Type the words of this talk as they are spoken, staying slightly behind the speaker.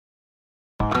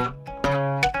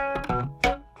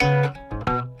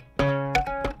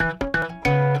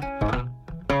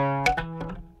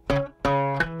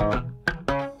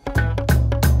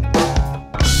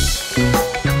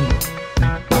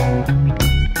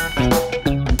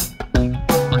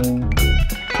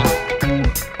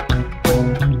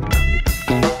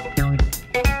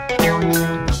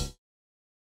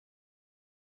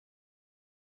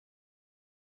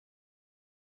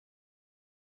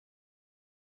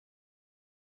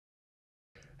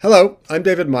Hello, I'm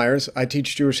David Myers. I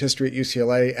teach Jewish history at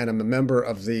UCLA and I'm a member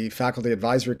of the Faculty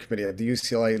Advisory Committee of the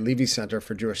UCLA Leve Center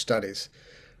for Jewish Studies.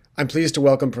 I'm pleased to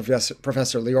welcome Professor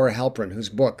Liora Halperin, whose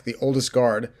book, The Oldest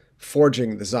Guard,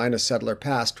 Forging the Zionist Settler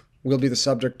Past, will be the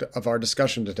subject of our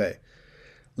discussion today.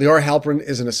 Liora Halperin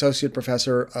is an Associate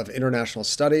Professor of International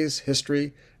Studies,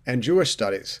 History, and Jewish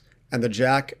Studies, and the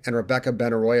Jack and Rebecca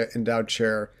Ben-Arroya Endowed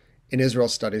Chair in Israel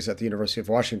Studies at the University of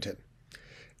Washington.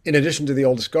 In addition to The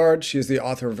Oldest Guard, she is the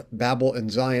author of Babel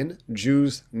in Zion,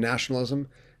 Jews, Nationalism,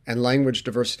 and Language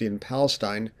Diversity in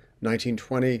Palestine,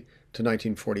 1920 to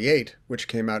 1948, which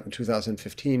came out in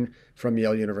 2015 from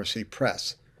Yale University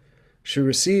Press. She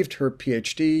received her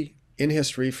PhD in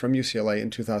history from UCLA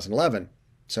in 2011.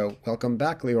 So welcome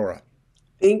back, Liora.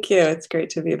 Thank you. It's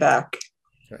great to be back.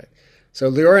 Right.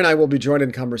 So Liora and I will be joined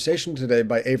in conversation today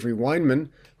by Avery Weinman,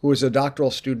 who is a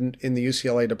doctoral student in the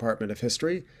UCLA Department of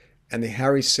History and the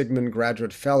Harry Sigmund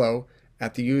Graduate Fellow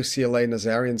at the UCLA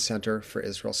Nazarian Center for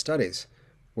Israel Studies.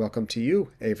 Welcome to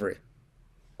you, Avery.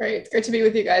 Great. It's great to be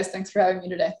with you guys. Thanks for having me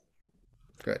today.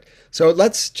 Good. So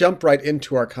let's jump right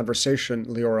into our conversation,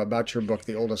 Liora, about your book,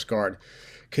 The Oldest Guard.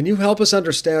 Can you help us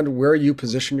understand where you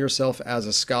position yourself as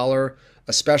a scholar,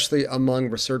 especially among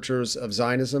researchers of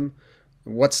Zionism?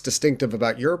 What's distinctive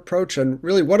about your approach? And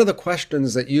really, what are the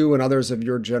questions that you and others of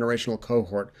your generational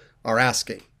cohort are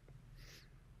asking?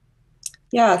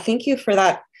 Yeah, thank you for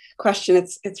that question.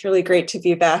 It's really great to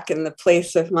be back in the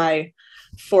place of my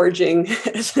forging,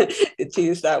 to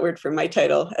use that word for my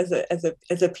title, as a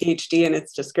PhD, and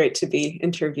it's just great to be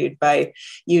interviewed by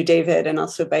you, David, and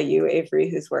also by you, Avery,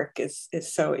 whose work is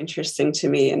so interesting to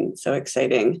me and so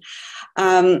exciting.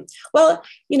 I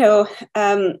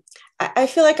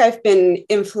feel like I've been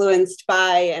influenced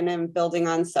by and am building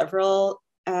on several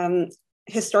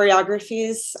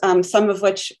historiographies, some of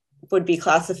which would be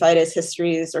classified as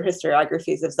histories or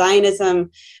historiographies of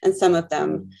Zionism, and some of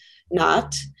them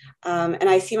not. And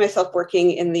I see myself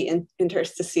working in the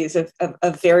interstices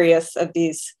of various of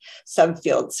these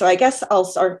subfields. So I guess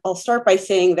I'll start by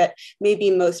saying that maybe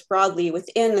most broadly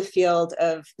within the field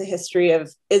of the history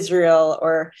of Israel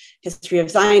or history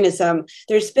of Zionism,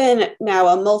 there's been now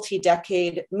a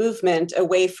multi-decade movement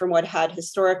away from what had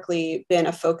historically been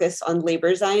a focus on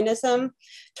labor Zionism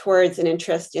towards an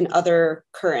interest in other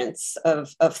currents of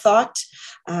thought.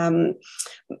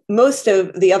 Most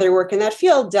of the other work in that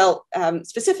field dealt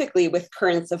specifically with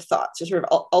currents of thought, so sort of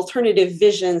alternative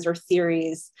visions or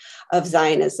theories of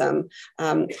Zionism.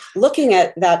 Looking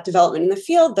at that development in the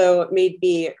field, though, it made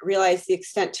me realize the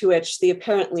extent to which the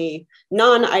apparently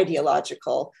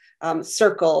non-ideological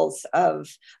circles of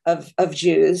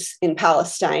Jews in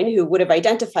Palestine who would have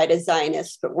identified as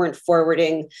Zionists but weren't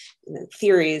forwarding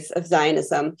theories of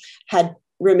Zionism had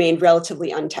remained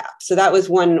relatively untapped. So that was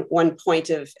one point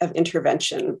of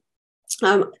intervention.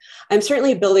 I'm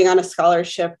certainly building on a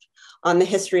scholarship on the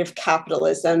history of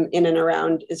capitalism in and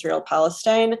around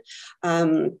Israel-Palestine,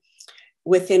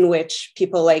 within which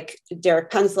people like Derek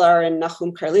Penzlar and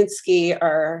Nahum Karlinsky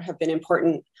have been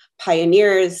important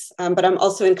pioneers, but I'm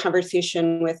also in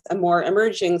conversation with a more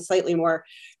emerging, slightly more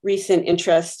recent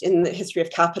interest in the history of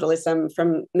capitalism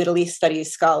from Middle East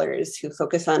studies scholars who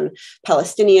focus on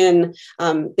Palestinian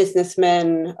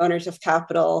businessmen, owners of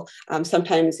capital,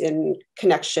 sometimes in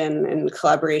connection and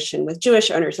collaboration with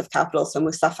Jewish owners of capital. So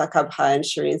Mustafa Kabha and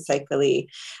Shireen Saikali,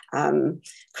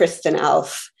 Kristen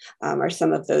Alf are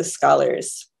some of those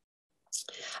scholars.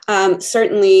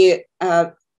 Certainly,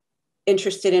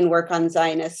 interested in work on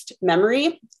Zionist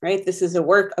memory, right? This is a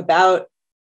work about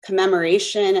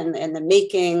commemoration and the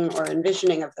making or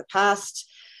envisioning of the past.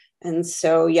 And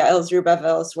so Yael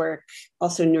Zerubbabel's work,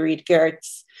 also Nurit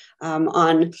Gertz,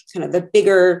 on kind of the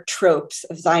bigger tropes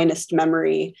of Zionist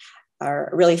memory are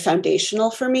really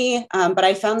foundational for me. But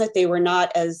I found that they were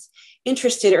not as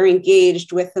interested or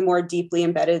engaged with the more deeply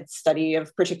embedded study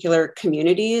of particular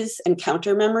communities and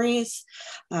counter memories.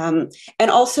 And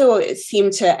also it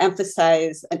seemed to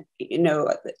emphasize,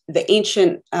 the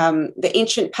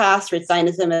ancient past, or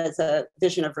Zionism as a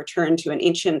vision of return to an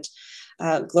ancient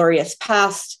glorious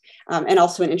past, and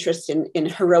also an interest in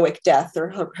heroic death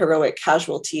or heroic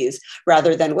casualties,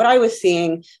 rather than what I was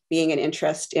seeing being an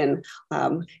interest in,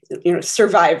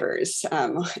 survivors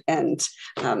and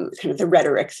kind of the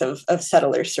rhetorics of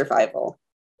settler survival.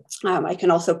 I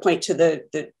can also point to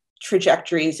the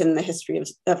trajectories in the history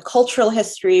of cultural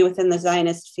history within the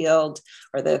Zionist field,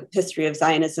 or the history of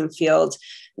Zionism field,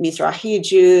 Mizrahi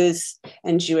Jews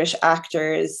and Jewish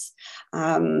actors,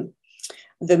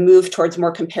 the move towards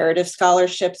more comparative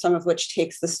scholarship, some of which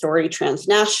takes the story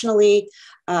transnationally,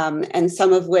 and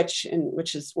some of which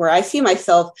is where I see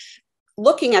myself,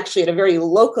 looking actually at a very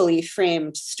locally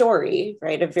framed story,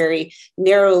 right? A very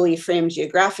narrowly framed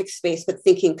geographic space, but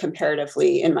thinking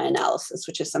comparatively in my analysis,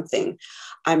 which is something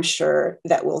I'm sure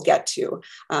that we'll get to.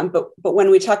 But when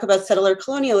we talk about settler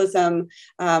colonialism,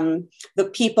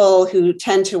 the people who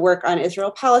tend to work on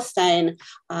Israel-Palestine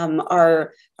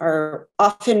are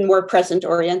often more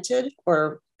present-oriented,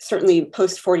 or certainly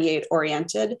post-48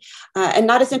 oriented, and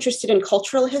not as interested in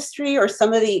cultural history or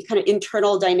some of the kind of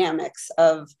internal dynamics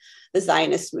of the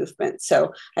Zionist movement.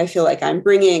 So I feel like I'm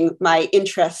bringing my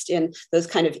interest in those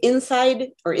kind of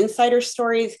insider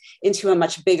stories into a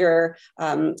much bigger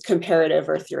comparative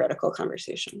or theoretical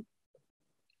conversation.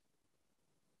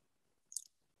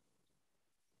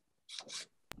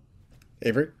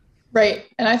 Avery? Right.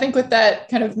 And I think with that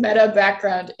kind of meta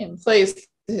background in place,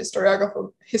 the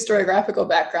historiographical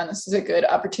background, this is a good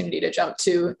opportunity to jump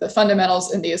to the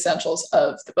fundamentals and the essentials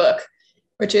of the book,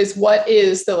 which is what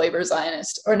is the labor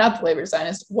Zionist, or not the labor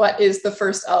Zionist, what is the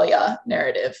first Aliyah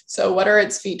narrative? So what are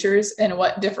its features and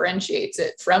what differentiates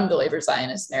it from the labor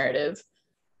Zionist narrative?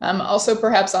 Also,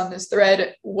 perhaps on this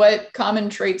thread, what common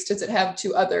traits does it have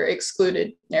to other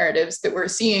excluded narratives that we're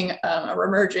seeing a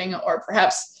emerging or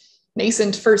perhaps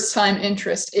nascent first-time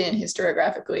interest in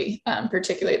historiographically,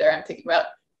 particularly there I'm thinking about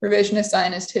revisionist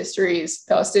Zionist histories,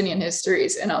 Palestinian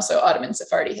histories, and also Ottoman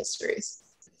Sephardi histories.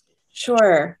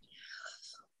 Sure.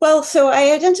 Well, so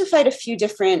I identified a few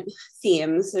different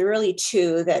themes. There are really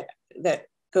two that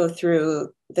go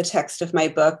through the text of my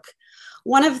book.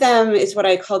 One of them is what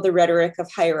I call the rhetoric of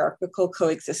hierarchical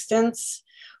coexistence,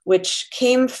 which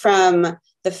came from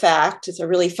the fact, it's a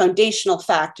really foundational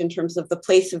fact in terms of the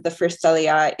place of the first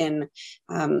Aliyah in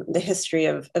the history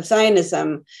of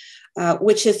Zionism,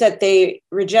 which is that they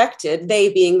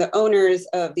being the owners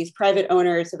of these private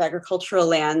owners of agricultural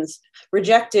lands,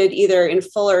 rejected either in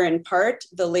full or in part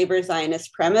the labor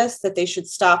Zionist premise that they should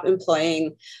stop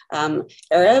employing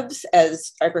Arabs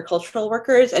as agricultural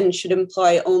workers and should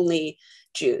employ only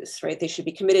Jews, right? They should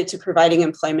be committed to providing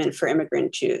employment for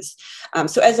immigrant Jews.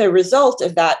 So as a result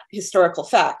of that historical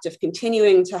fact of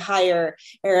continuing to hire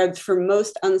Arabs for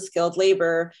most unskilled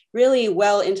labor, really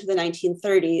well into the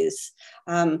 1930s,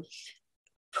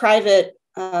 private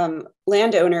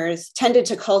landowners tended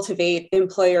to cultivate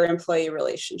employer-employee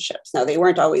relationships. Now, they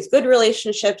weren't always good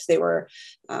relationships. They were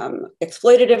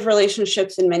exploitative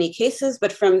relationships in many cases,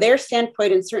 but from their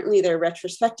standpoint, and certainly their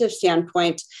retrospective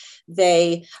standpoint,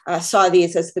 they saw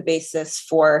these as the basis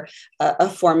for a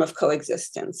form of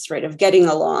coexistence, right, of getting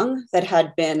along that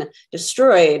had been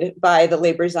destroyed by the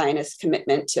labor Zionist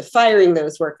commitment to firing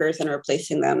those workers and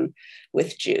replacing them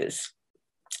with Jews.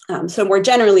 So more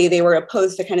generally, they were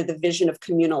opposed to kind of the vision of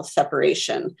communal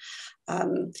separation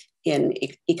in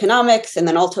economics, and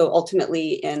then also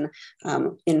ultimately in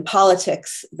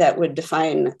politics that would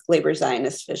define labor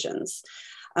Zionist visions.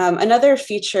 Another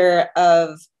feature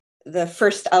of the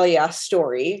first Aliyah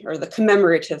story, or the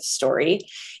commemorative story,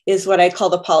 is what I call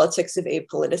the politics of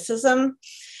apoliticism.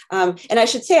 And I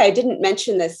should say, I didn't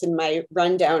mention this in my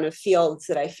rundown of fields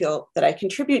that I feel that I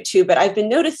contribute to, but I've been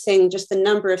noticing just the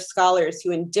number of scholars who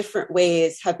in different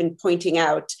ways have been pointing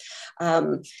out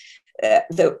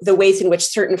the ways in which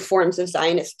certain forms of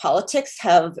Zionist politics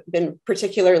have been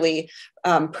particularly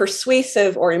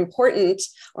persuasive or important,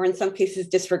 or in some cases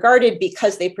disregarded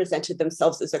because they presented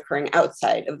themselves as occurring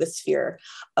outside of the sphere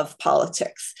of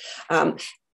politics.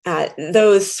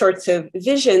 Those sorts of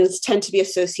visions tend to be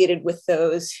associated with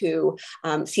those who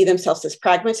see themselves as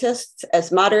pragmatists,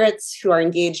 as moderates, who are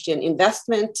engaged in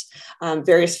investment,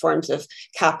 various forms of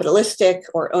capitalistic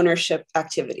or ownership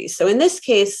activities. So in this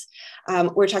case,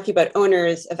 we're talking about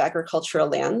owners of agricultural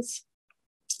lands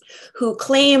who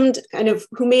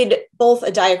made both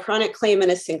a diachronic claim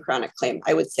and a synchronic claim,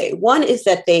 I would say. One is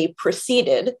that they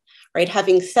preceded, right,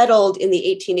 having settled in the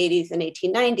 1880s and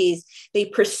 1890s, they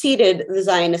preceded the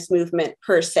Zionist movement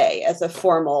per se as a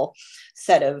formal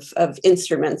set of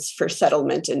instruments for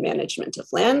settlement and management of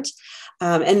land,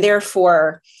 and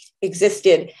therefore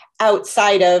existed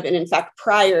outside of, and in fact,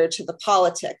 prior to the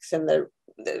politics and the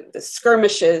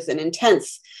skirmishes and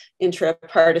intense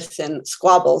intra-partisan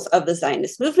squabbles of the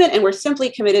Zionist movement, and were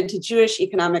simply committed to Jewish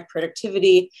economic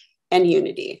productivity and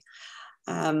unity.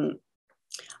 On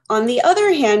the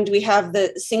other hand, we have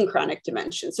the synchronic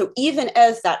dimension. So even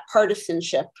as that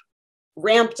partisanship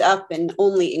ramped up and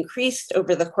only increased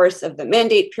over the course of the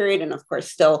mandate period, and of course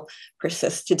still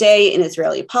persists today in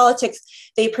Israeli politics,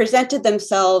 they presented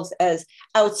themselves as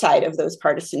outside of those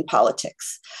partisan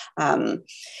politics.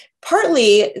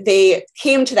 Partly, they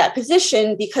came to that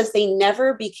position because they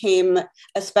never became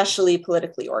especially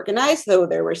politically organized, though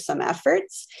there were some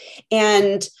efforts,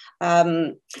 and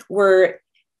were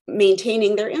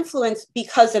maintaining their influence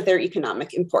because of their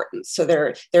economic importance. So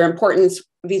their importance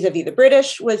vis-a-vis the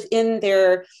British was in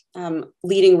their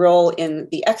leading role in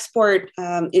the export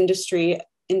industries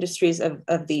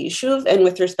of the Yishuv, and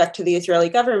with respect to the Israeli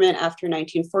government after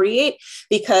 1948,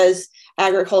 because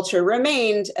agriculture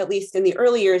remained, at least in the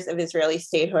early years of Israeli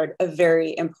statehood, a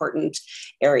very important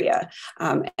area.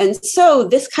 And so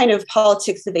this kind of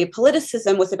politics of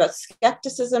apoliticism was about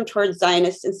skepticism towards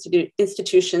Zionist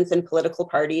institutions and political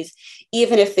parties,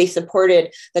 even if they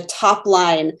supported the top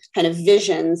line kind of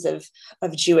visions of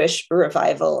Jewish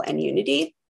revival and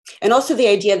unity. And also the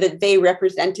idea that they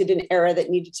represented an era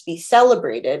that needed to be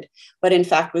celebrated, but in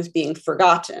fact was being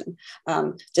forgotten,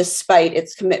 despite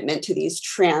its commitment to these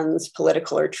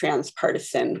trans-political or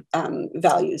trans-partisan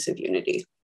values of unity.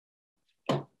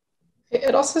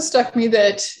 It also struck me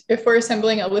that if we're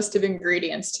assembling a list of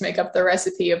ingredients to make up the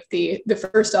recipe of the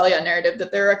first Aliyah narrative,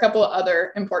 that there are a couple of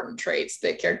other important traits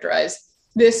that characterize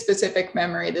this specific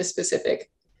memory, this specific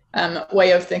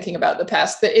way of thinking about the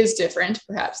past that is different,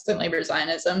 perhaps, than labor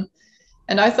Zionism.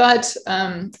 And I thought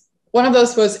one of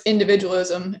those was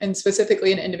individualism, and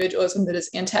specifically an individualism that is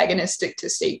antagonistic to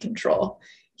state control.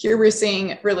 Here we're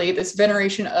seeing really this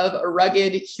veneration of a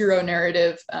rugged hero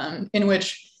narrative in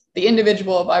which the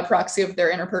individual, by proxy of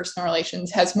their interpersonal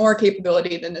relations, has more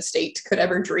capability than the state could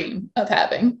ever dream of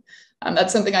having.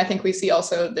 That's something I think we see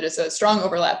also that is a strong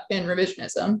overlap in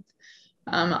revisionism.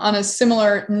 On a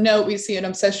similar note, we see an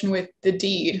obsession with the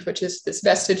deed, which is this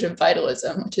vestige of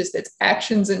vitalism, which is its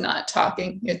actions and not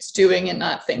talking, it's doing and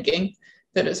not thinking,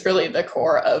 that is really the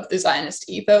core of the Zionist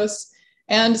ethos.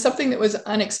 And something that was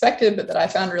unexpected, but that I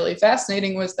found really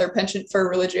fascinating, was their penchant for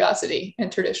religiosity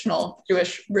and traditional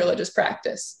Jewish religious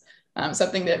practice.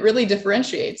 Something that really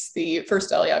differentiates the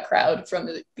first Aliyah crowd from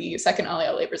the second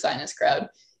Aliyah labor Zionist crowd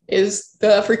is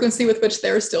the frequency with which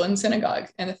they're still in synagogue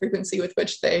and the frequency with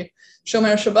which they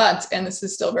shomer Shabbat, and this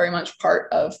is still very much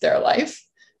part of their life.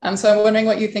 So I'm wondering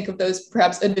what you think of those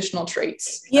perhaps additional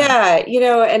traits. Yeah,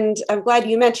 and I'm glad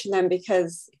you mentioned them,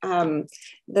 because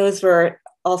those were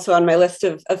also on my list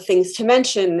of things to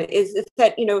mention, is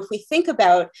that, if we think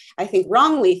about, I think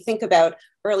wrongly think about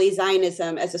early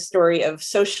Zionism as a story of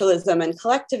socialism and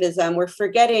collectivism, we're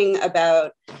forgetting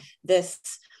about this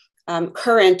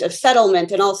current of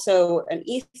settlement and also an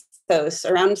ethos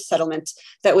around settlement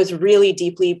that was really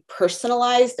deeply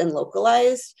personalized and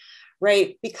localized,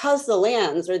 right? Because the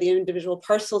lands or the individual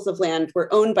parcels of land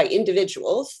were owned by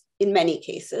individuals in many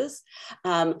cases,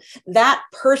 that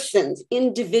person's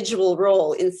individual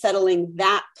role in settling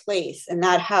that place and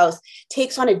that house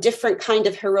takes on a different kind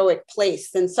of heroic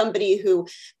place than somebody who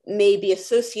may be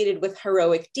associated with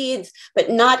heroic deeds,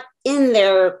 but not in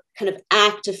their kind of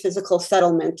act of physical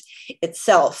settlement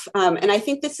itself. And I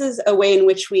think this is a way in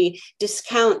which we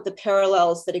discount the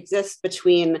parallels that exist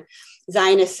between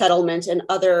Zionist settlement and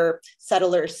other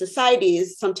settler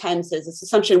societies. Sometimes there's this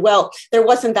assumption, well, there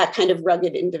wasn't that kind of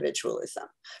rugged individualism,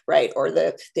 right? Or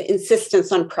the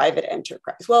insistence on private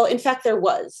enterprise. Well, in fact, there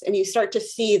was, and you start to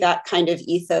see that kind of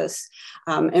ethos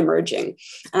emerging.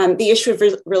 The issue of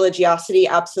religiosity,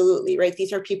 absolutely, right?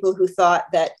 These are people who thought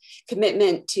that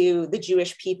commitment to the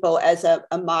Jewish people as a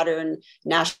modern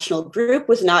national group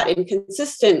was not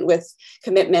inconsistent with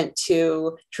commitment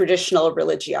to traditional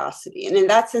religiosity. And in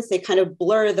that sense, they kind of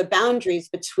blur the boundaries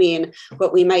between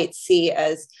what we might see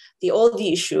as the old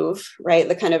Yishuv, right?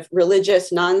 The kind of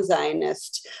religious,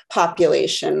 non-Zionist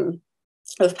population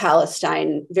of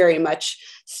Palestine, very much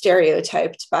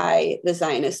stereotyped by the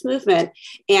Zionist movement,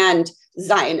 and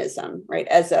Zionism, right,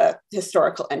 as a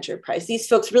historical enterprise. These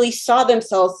folks really saw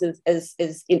themselves as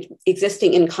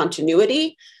existing in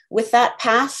continuity with that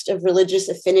past of religious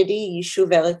affinity,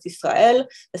 Yishuv Eretz Israel,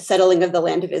 the settling of the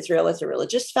land of Israel as a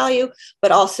religious value,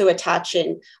 but also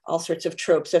attaching all sorts of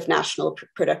tropes of national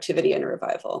productivity and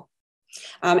revival.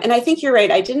 And I think you're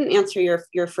right. I didn't answer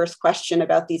your first question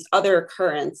about these other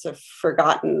currents of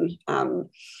forgotten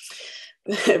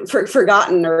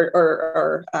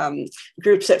or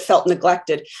groups that felt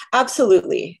neglected.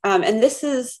 Absolutely. And this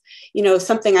is,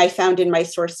 something I found in my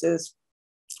sources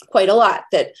quite a lot,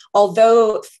 that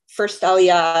although first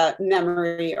Aliyah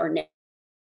memory or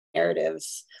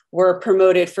narratives were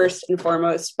promoted first and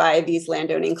foremost by these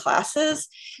landowning classes,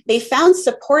 they found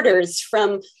supporters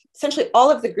from essentially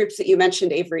all of the groups that you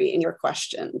mentioned, Avery, in your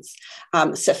questions.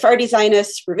 Sephardi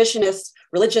Zionists, revisionists,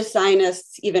 religious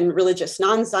Zionists, even religious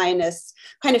non-Zionists,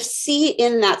 kind of see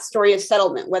in that story of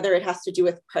settlement, whether it has to do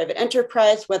with private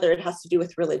enterprise, whether it has to do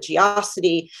with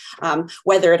religiosity,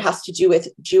 whether it has to do with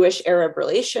Jewish-Arab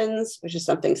relations, which is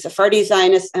something Sephardi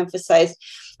Zionists emphasize,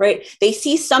 right? They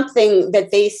see something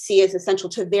that they see as essential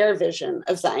to their vision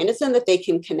of Zionism that they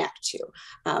can connect to.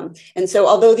 And so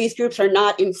although these groups are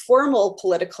not in formal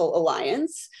political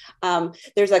alliance,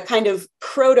 there's a kind of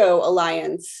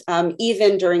proto-alliance,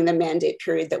 even during the Mandate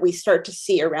period, that we start to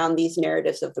see around these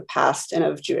narratives of the past and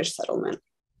of Jewish settlement.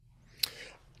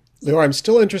 Liora, I'm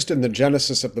still interested in the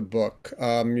genesis of the book.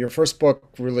 Your first book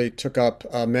really took up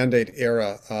a Mandate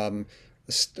era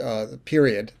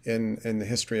period in the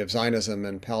history of Zionism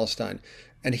and Palestine.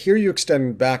 And here you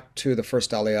extend back to the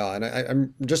first Aliyah. And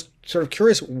I'm just sort of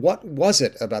curious, what was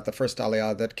it about the first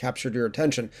Aliyah that captured your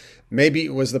attention? Maybe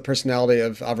it was the personality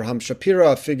of Avraham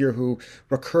Shapira, a figure who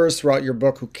recurs throughout your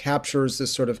book, who captures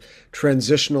this sort of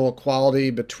transitional quality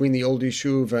between the old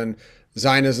Yishuv and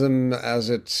Zionism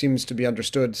as it seems to be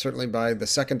understood, certainly by the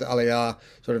second Aliyah,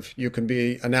 sort of you can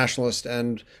be a nationalist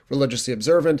and religiously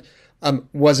observant.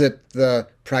 Was it the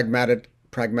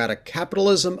pragmatic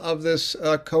capitalism of this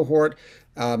cohort?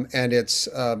 And its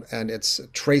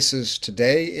traces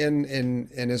today in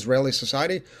Israeli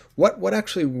society. What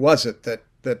actually was it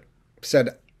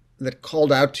that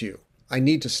called out to you, I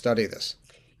need to study this?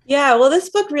 Yeah, well, this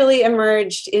book really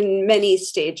emerged in many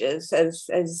stages,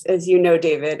 as you know,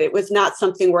 David. It was not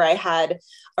something where I had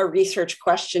a research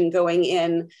question going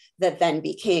in that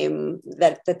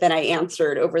then I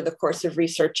answered over the course of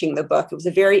researching the book. It was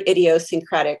a very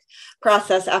idiosyncratic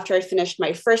process. After I finished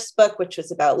my first book, which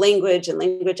was about language and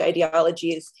language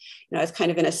ideologies, I was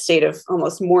kind of in a state of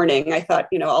almost mourning. I thought,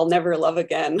 I'll never love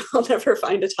again. I'll never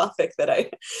find a topic that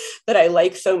I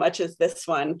like so much as this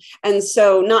one. And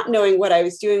so, not knowing what I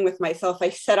was doing with myself, I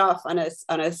set off on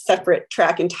a separate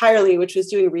track entirely, which was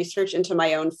doing research into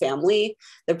my own family,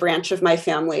 the branch of my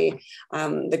family,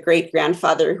 the great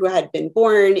grandfather who had been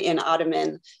born in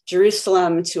Ottoman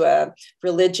Jerusalem to a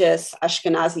religious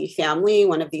Ashkenazi family,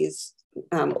 one of these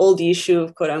old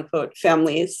Yishuv, quote unquote,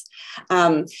 families.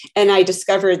 And I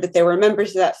discovered that there were members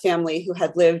of that family who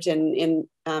had lived in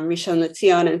Rishon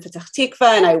LeZion and Petah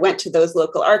Tikva, and I went to those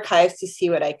local archives to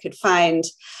see what I could find.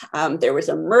 There was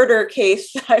a murder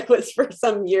case that I was for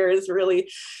some years really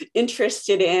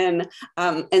interested in.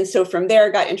 And so from there, I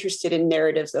got interested in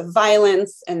narratives of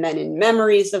violence, and then in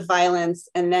memories of violence,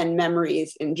 and then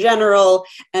memories in general,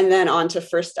 and then on to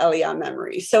First Aliyah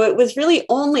memory. So it was really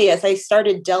only as I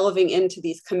started delving into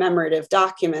these commemorative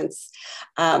documents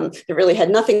that really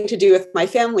had nothing to do with my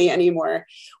family anymore,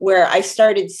 where I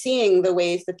started seeing the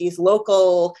ways that these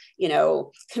local,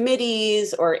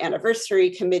 committees or anniversary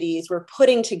committees were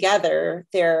putting together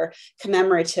their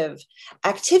commemorative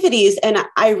activities. And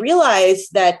I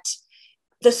realized that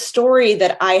the story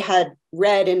that I had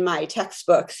read in my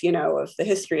textbooks, of the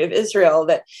history of Israel,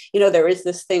 that, there was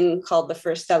this thing called the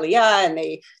First Aliyah, and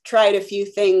they tried a few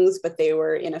things, but they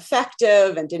were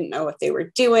ineffective and didn't know what they were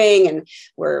doing and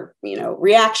were,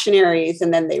 reactionaries.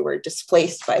 And then they were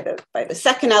displaced by the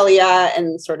Second Aliyah,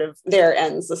 and sort of there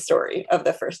ends the story of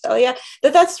the First Aliyah.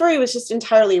 That story was just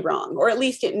entirely wrong, or at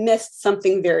least it missed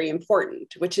something very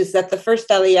important, which is that the First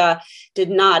Aliyah did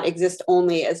not exist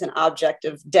only as an object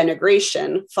of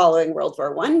denigration following World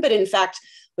War I, but in fact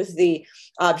was the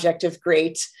object of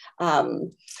great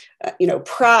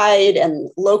pride and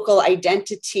local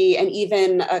identity, and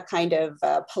even a kind of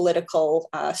political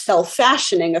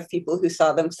self-fashioning of people who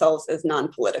saw themselves as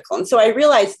non-political. And so I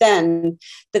realized then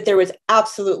that there was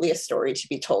absolutely a story to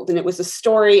be told. And it was a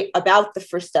story about the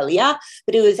First Aliyah,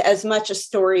 but it was as much a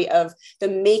story of the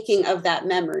making of that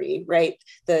memory, right?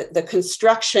 The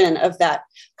construction of that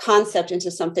concept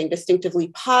into something distinctively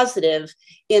positive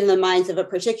in the minds of a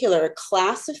particular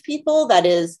class of people, that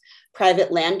is,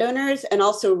 private landowners, and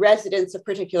also residents of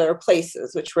particular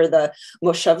places, which were the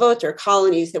moshavot, or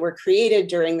colonies, that were created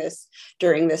during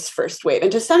this first wave.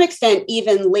 And to some extent,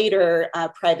 even later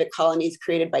private colonies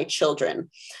created by children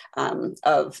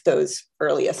of those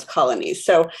earliest colonies.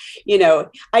 So,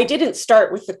 I didn't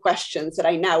start with the questions that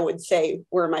I now would say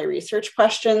were my research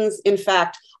questions. In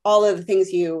fact, all of the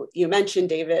things you mentioned,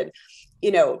 David,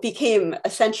 became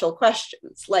essential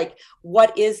questions, like,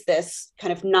 what is this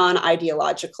kind of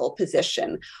non-ideological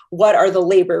position? What are the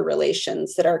labor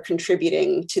relations that are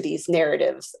contributing to these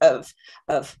narratives of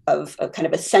kind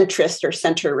of a centrist or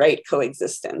center-right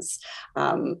coexistence?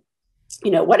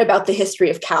 what about the history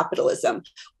of capitalism?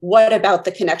 What about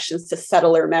the connections to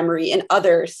settler memory in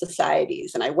other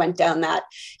societies? And I went down that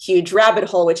huge rabbit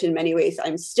hole, which in many ways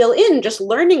I'm still in, just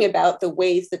learning about the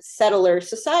ways that settler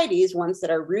societies, ones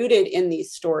that are rooted in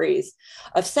these stories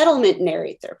of settlement,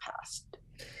 narrate their past.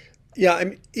 Yeah, I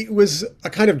mean, it was a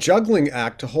kind of juggling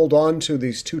act to hold on to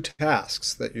these two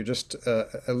tasks that you just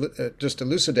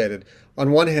elucidated.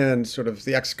 On one hand, sort of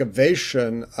the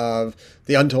excavation of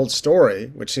the untold story,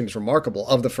 which seems remarkable,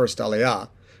 of the first Aliyah,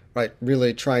 right?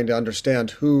 Really trying to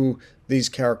understand who these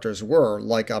characters were,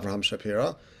 like Avraham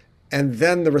Shapira, and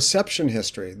then the reception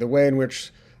history, the way in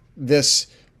which this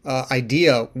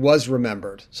idea was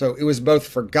remembered. So it was both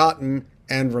forgotten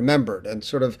and remembered, and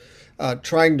sort of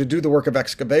trying to do the work of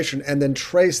excavation and then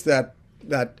trace that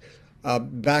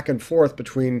back and forth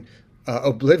between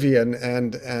oblivion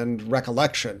and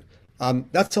recollection.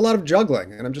 That's a lot of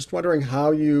juggling, and I'm just wondering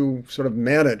how you sort of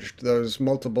managed those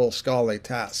multiple scholarly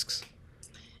tasks.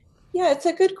 Yeah, it's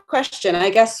a good question. I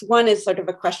guess one is sort of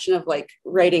a question of like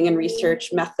writing and research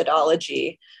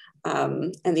methodology.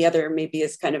 And the other maybe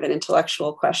is kind of an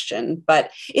intellectual question,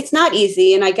 but it's not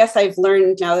easy. And I guess I've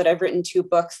learned now that I've written 2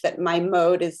 books that my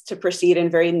mode is to proceed in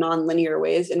very nonlinear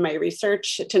ways in my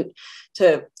research,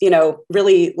 to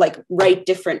really like write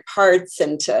different parts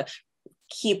and to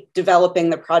keep developing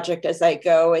the project as I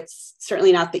go. It's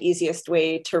certainly not the easiest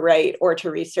way to write or to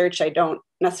research. I don't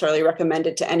necessarily recommend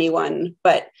it to anyone,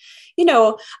 but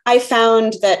I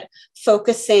found that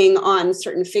focusing on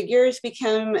certain figures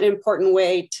became an important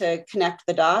way to connect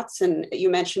the dots. And you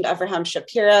mentioned Avraham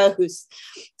Shapira, who's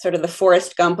sort of the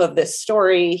Forrest Gump of this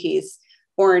story. He's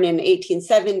born in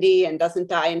 1870 and doesn't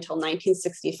die until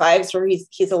 1965. So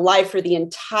he's alive for the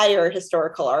entire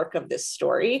historical arc of this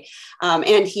story.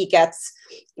 And he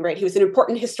was an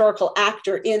important historical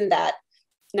actor in that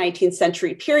 19th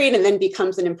century period, and then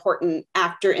becomes an important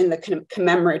actor in the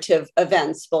commemorative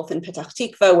events, both in Petah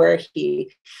Tikva, where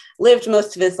he lived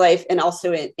most of his life, and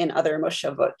also in other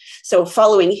moshavot. So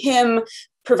following him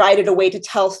provided a way to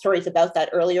tell stories about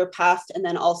that earlier past, and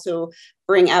then also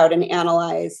bring out and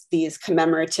analyze these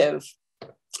commemorative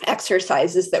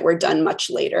exercises that were done much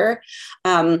later.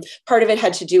 Part of it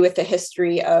had to do with the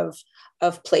history of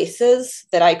places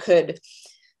that I could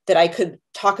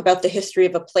talk about the history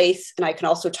of a place, and I can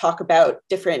also talk about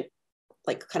different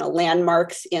like kind of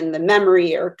landmarks in the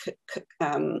memory or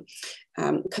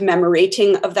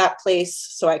commemorating of that place.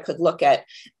 So I could look at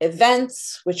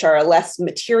events, which are a less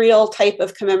material type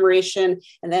of commemoration.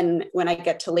 And then when I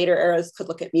get to later eras, could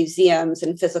look at museums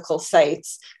and physical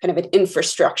sites, kind of an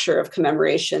infrastructure of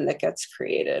commemoration that gets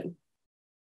created.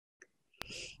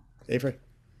 Avery?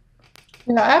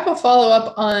 I have a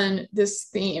follow-up on this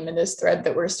theme and this thread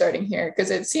that we're starting here, because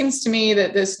it seems to me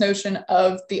that this notion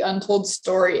of the untold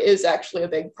story is actually a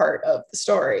big part of the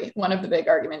story. One of the big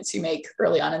arguments you make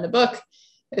early on in the book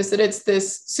is that it's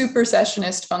this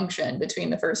supersessionist function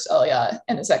between the first Aliyah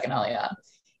and the second Aliyah,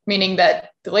 meaning that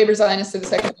the labor Zionists of the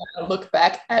second Aliyah look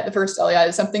back at the first Aliyah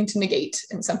as something to negate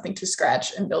and something to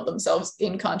scratch and build themselves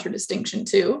in contradistinction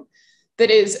to. That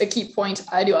is a key point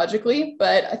ideologically,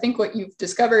 but I think what you've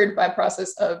discovered by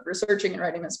process of researching and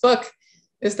writing this book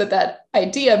is that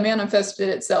idea manifested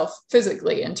itself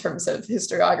physically in terms of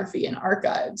historiography and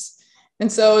archives.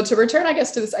 And so to return, I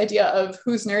guess, to this idea of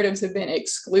whose narratives have been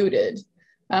excluded,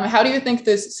 how do you think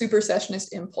this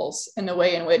supersessionist impulse and the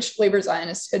way in which labor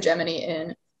Zionist hegemony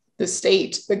in the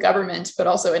state, the government, but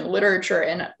also in literature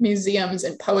and museums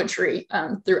and poetry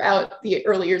throughout the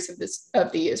early years of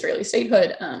the Israeli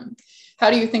statehood, how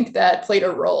do you think that played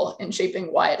a role in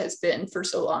shaping why it has been for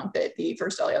so long that the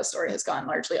first Aliyah story has gone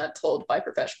largely untold by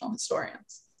professional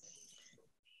historians?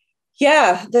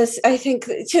 Yeah, I think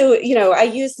too, I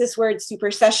use this word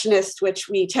supersessionist, which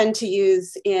we tend to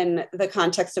use in the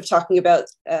context of talking about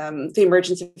the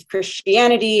emergence of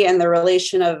Christianity and the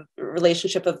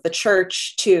relationship of the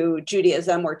church to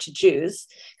Judaism or to Jews,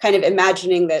 kind of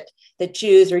imagining that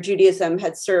Jews or Judaism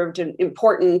had served an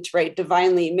important,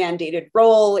 divinely mandated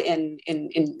role in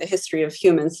the history of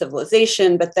human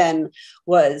civilization, but then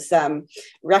was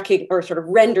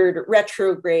rendered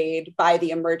retrograde by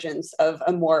the emergence of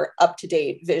a more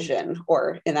up-to-date vision,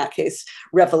 or in that case,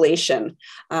 revelation,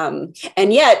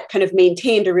 and yet kind of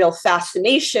maintained a real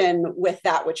fascination with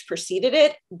that which preceded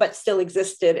it, but still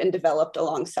existed and developed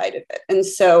alongside of it. And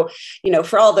so,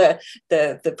 for all the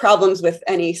problems with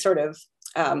any sort of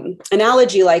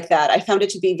analogy like that, I found it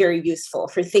to be very useful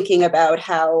for thinking about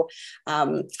how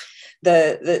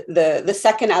the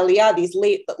second Aliyah, these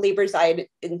labor side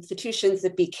institutions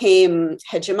that became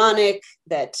hegemonic,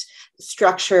 that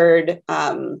structured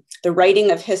the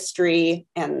writing of history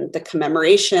and the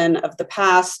commemoration of the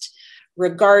past,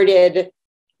 regarded,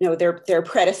 their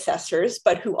predecessors,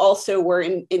 but who also were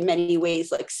in many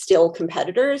ways like still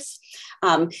competitors.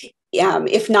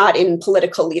 If not in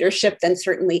political leadership, then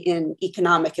certainly in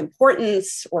economic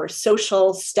importance or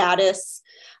social status.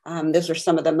 Those are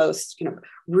some of the most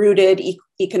rooted,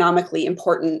 economically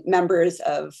important members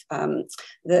of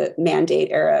the Mandate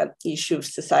era Yishuv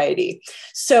society.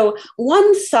 So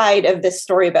one side of this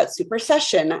story about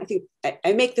supersession, I think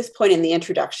I make this point in the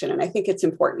introduction, and I think it's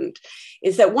important,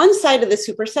 is that one side of the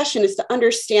supersession is to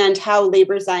understand how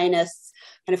labor Zionists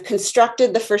kind of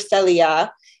constructed the first Aliyah.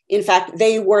 In fact,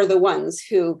 they were the ones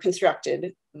who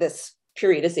constructed this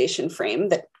periodization frame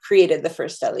that created the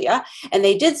first Aliyah. And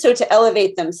they did so to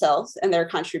elevate themselves and their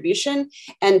contribution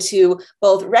and to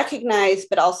both recognize,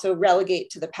 but also relegate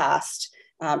to the past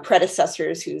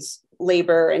predecessors whose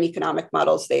labor and economic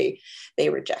models they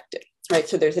rejected. Right,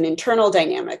 so there's an internal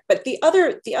dynamic. But the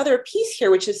other piece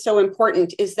here, which is so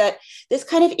important, is that this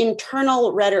kind of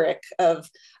internal rhetoric of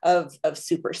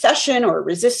supersession or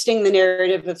resisting the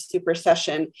narrative of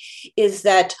supersession is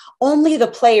that only the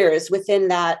players within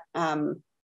that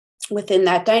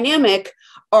dynamic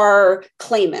are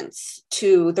claimants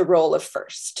to the role of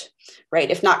first,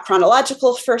 right? If not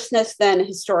chronological firstness, then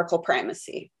historical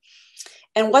primacy.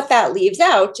 And what that leaves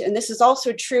out, and this is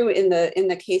also true in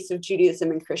the case of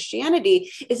Judaism and Christianity,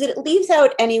 is that it leaves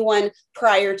out anyone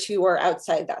prior to or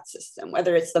outside that system,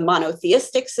 whether it's the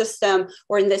monotheistic system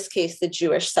or in this case, the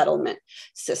Jewish settlement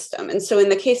system. And so in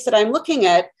the case that I'm looking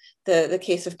at, the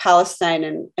case of Palestine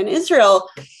and Israel,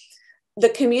 the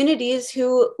communities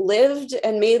who lived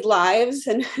and made lives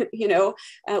and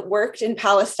worked in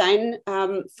Palestine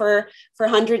for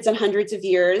hundreds and hundreds of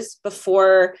years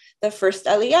before the first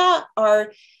Aliyah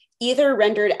are either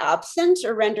rendered absent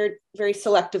or rendered very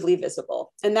selectively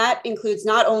visible. And that includes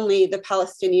not only the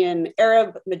Palestinian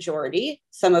Arab majority,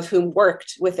 some of whom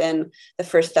worked within the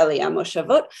first Aliyah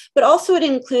moshavot, but also it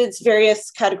includes various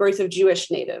categories of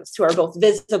Jewish natives who are both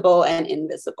visible and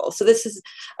invisible. So this is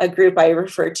a group I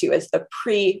refer to as the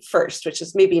pre-first, which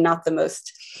is maybe not the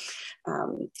most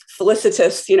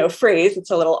felicitous, phrase.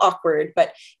 It's a little awkward,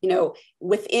 but,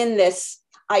 within this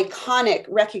iconic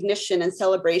recognition and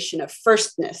celebration of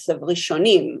firstness, of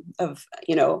Rishonim, of,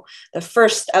 the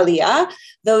first Aliyah,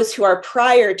 those who are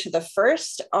prior to the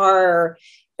first are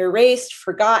erased,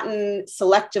 forgotten,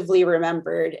 selectively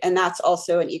remembered. And that's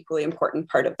also an equally important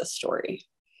part of the story.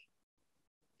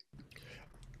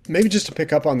 Maybe just to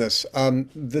pick up on this,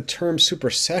 the term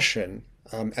supersession,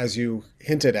 as you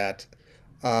hinted at,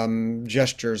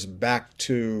 gestures back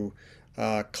to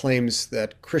claims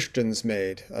that Christians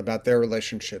made about their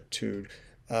relationship to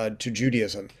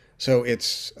Judaism. So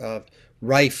it's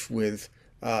rife with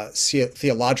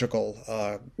theological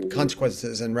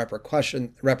consequences and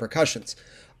repercussions.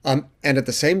 And at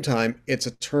the same time, it's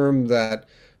a term that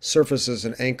surfaces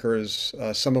and anchors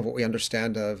some of what we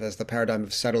understand of as the paradigm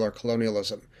of settler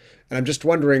colonialism. And I'm just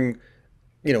wondering,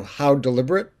 how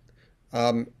deliberate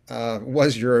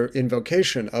was your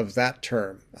invocation of that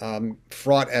term,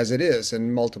 fraught as it is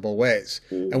in multiple ways?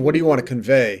 And what do you want to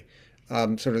convey?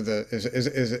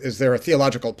 Is there a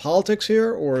theological politics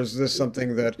here, or is this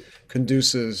something that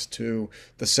conduces to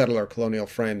the settler colonial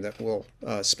frame that we'll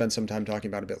spend some time talking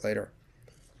about a bit later?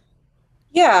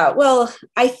 Yeah, well,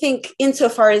 I think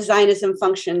insofar as Zionism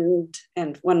functioned,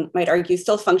 and one might argue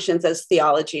still functions as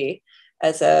theology,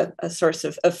 as a source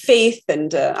of faith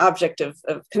and object of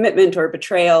commitment or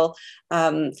betrayal,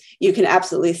 you can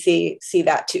absolutely see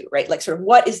that too, right? Like sort of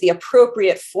what is the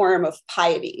appropriate form of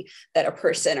piety that a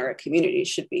person or a community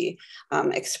should be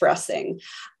expressing.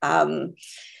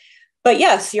 But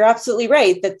yes, you're absolutely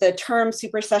right that the term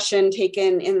supersession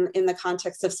taken in the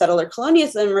context of settler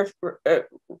colonialism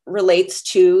relates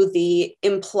to the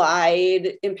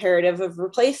implied imperative of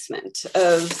replacement,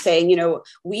 of saying,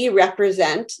 we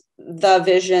represent the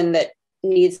vision that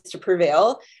needs to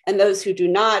prevail, and those who do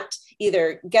not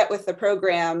either get with the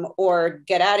program or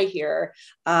get out of here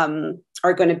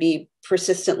are going to be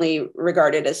persistently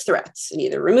regarded as threats and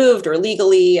either removed or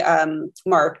legally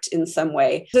marked in some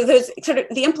way. So there's sort of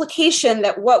the implication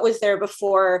that what was there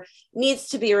before needs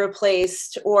to be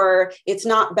replaced, or it's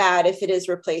not bad if it is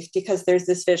replaced because there's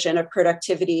this vision of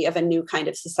productivity of a new kind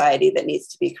of society that needs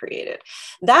to be created.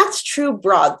 That's true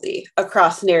broadly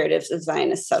across narratives of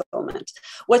Zionist settlement.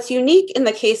 What's unique in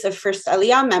the case of First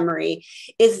Aliyah memory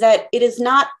is that it is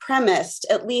not premised,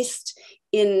 at least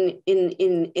in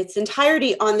its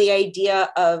entirety, on the idea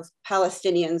of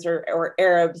Palestinians or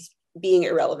Arabs being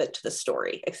irrelevant to the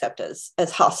story, except as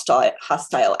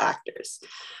hostile actors,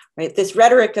 right? This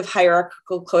rhetoric of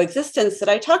hierarchical coexistence that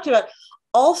I talked about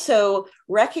also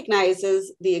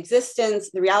recognizes the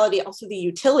existence, the reality, also the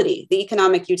utility, the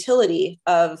economic utility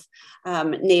of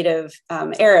Native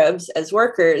Arabs as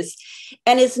workers,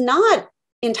 and is not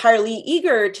entirely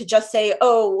eager to just say,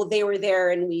 oh, well, they were there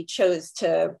and we chose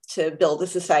to build a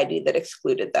society that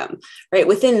excluded them, right?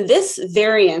 Within this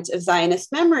variant of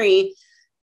Zionist memory,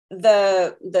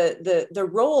 the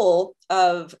role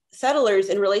of settlers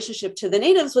in relationship to the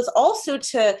natives was also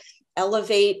to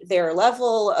elevate their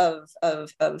level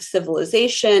of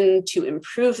civilization, to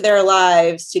improve their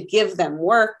lives, to give them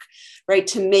work, right,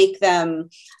 to make them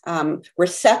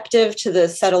receptive to the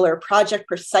settler project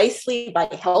precisely by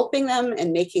helping them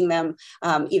and making them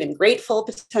even grateful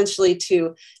potentially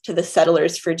to the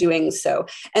settlers for doing so.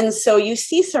 And so you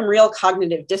see some real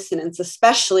cognitive dissonance,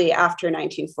 especially after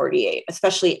 1948,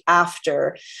 especially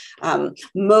after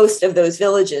most of those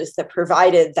villages that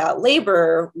provided that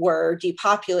labor were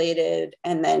depopulated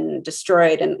and then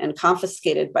destroyed and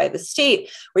confiscated by the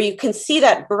state, where you can see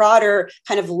that broader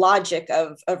kind of logic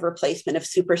of replacement, of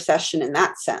supersession in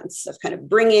that sense, of kind of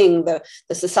bringing the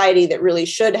society that really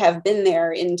should have been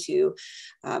there into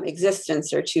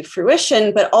existence or to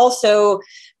fruition, but also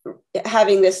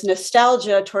having this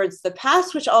nostalgia towards the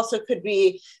past, which also could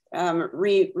be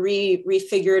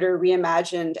refigured or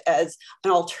reimagined as an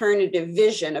alternative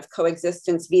vision of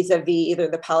coexistence vis-a-vis either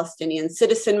the Palestinian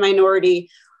citizen minority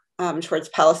towards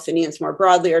Palestinians more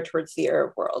broadly or towards the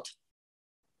Arab world.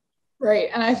 Right.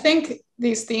 And I think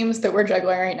these themes that we're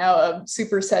juggling right now of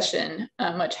supersession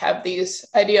much have these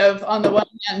idea of, on the one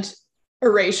hand,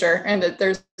 erasure, and that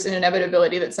there's an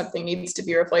inevitability that something needs to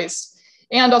be replaced.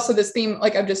 And also this theme,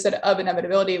 like I've just said, of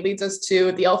inevitability leads us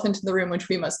to the elephant in the room, which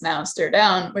we must now stare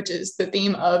down, which is the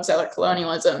theme of settler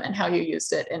colonialism and how you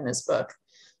used it in this book.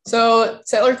 So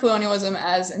settler colonialism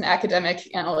as an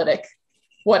academic analytic,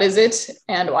 what is it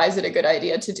and why is it a good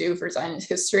idea to do for Zionist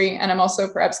history? And I'm also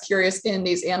perhaps curious in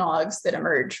these analogs that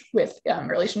emerge with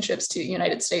relationships to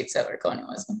United States settler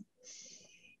colonialism.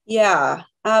 Yeah.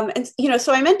 And,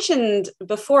 so I mentioned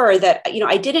before that,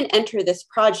 I didn't enter this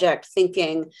project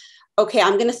thinking, okay,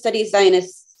 I'm going to study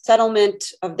Zionist settlement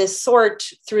of this sort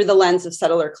through the lens of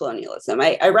settler colonialism.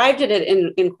 I arrived at it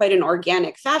in quite an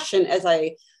organic fashion as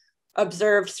I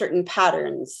observed certain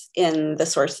patterns in the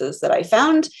sources that I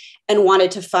found and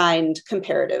wanted to find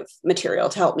comparative material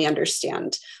to help me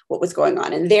understand what was going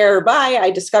on. And thereby,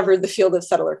 I discovered the field of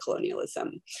settler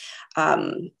colonialism.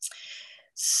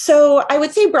 So I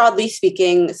would say, broadly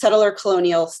speaking, settler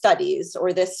colonial studies,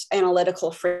 or this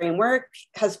analytical framework,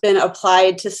 has been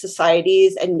applied to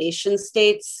societies and nation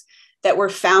states that were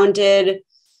founded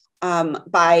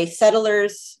by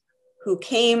settlers who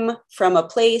came from a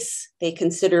place they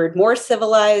considered more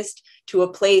civilized to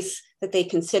a place that they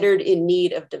considered in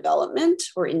need of development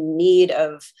or in need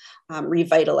of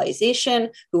revitalization,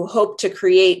 who hoped to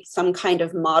create some kind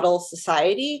of model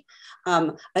society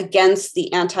against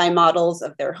the anti-models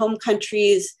of their home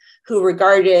countries, who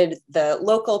regarded the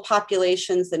local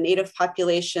populations, the native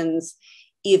populations,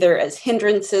 either as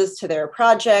hindrances to their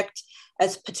project,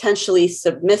 as potentially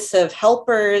submissive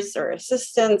helpers or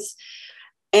assistants,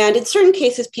 and in certain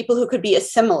cases, people who could be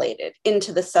assimilated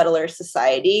into the settler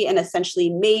society and essentially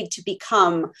made to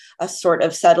become a sort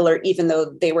of settler, even though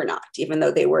they were not, even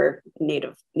though they were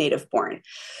native born.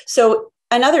 So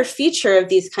another feature of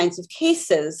these kinds of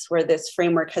cases where this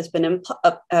framework has been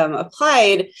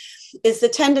applied is the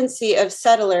tendency of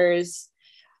settlers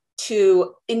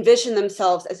to envision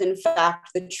themselves as, in fact,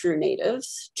 the true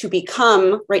natives, to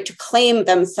become, right, to claim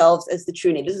themselves as the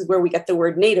true natives. This is where we get the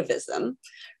word nativism,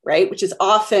 right, which is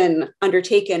often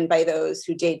undertaken by those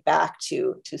who date back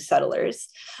to settlers.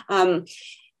 And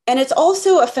it's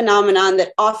also a phenomenon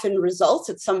that often results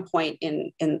at some point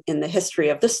in the history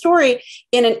of the story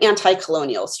in an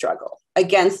anti-colonial struggle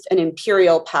against an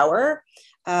imperial power,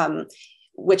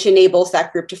 which enables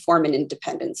that group to form an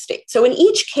independent state. So in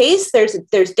each case,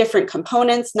 there's different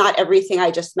components. Not everything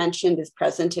I just mentioned is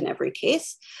present in every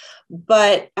case,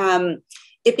 but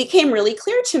it became really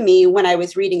clear to me when I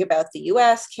was reading about the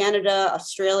US, Canada,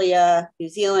 Australia, New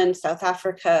Zealand, South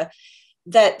Africa,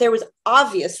 that there was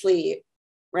obviously,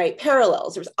 right,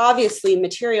 parallels. There was obviously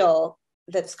material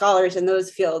that scholars in those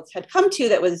fields had come to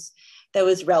that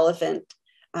was relevant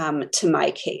to my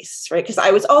case, right? Because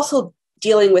I was also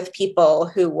dealing with people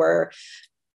who were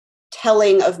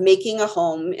telling of making a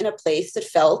home in a place that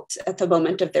felt, at the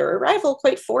moment of their arrival,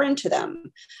 quite foreign to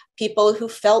them. People who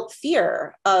felt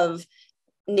fear of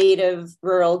native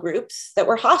rural groups that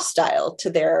were hostile to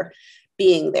their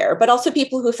being there, but also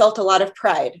people who felt a lot of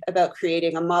pride about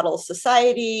creating a model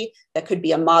society that could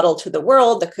be a model to the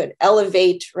world, that could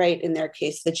elevate, right, in their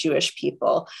case, the Jewish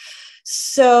people.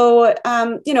 So,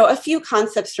 a few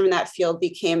concepts from that field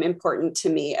became important to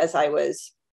me as I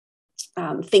was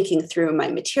thinking through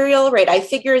my material, right? I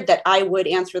figured that I would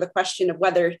answer the question of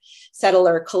whether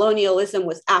settler colonialism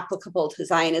was applicable to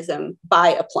Zionism by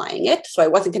applying it. So I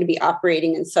wasn't going to be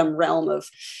operating in some realm of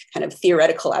kind of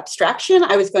theoretical abstraction.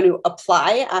 I was going to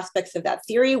apply aspects of that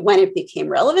theory when it became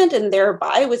relevant, and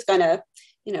thereby was going to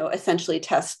essentially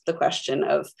test the question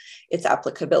of its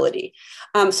applicability.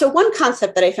 So one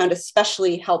concept that I found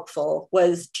especially helpful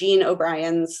was Jean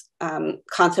O'Brien's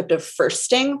concept of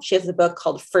firsting. She has a book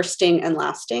called Firsting and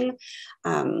Lasting,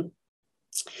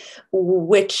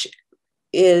 which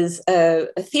is a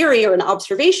theory or an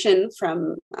observation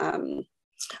from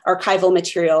archival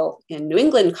material in New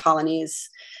England colonies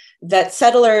that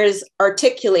settlers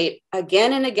articulate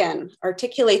again and again,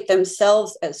 articulate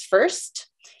themselves as first,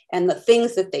 and the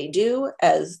things that they do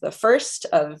as the first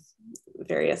of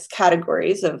various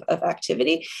categories of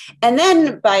activity. And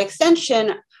then by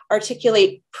extension,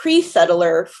 articulate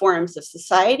pre-settler forms of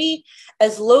society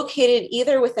as located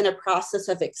either within a process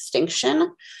of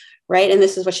extinction, right? And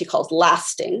this is what she calls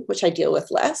lasting, which I deal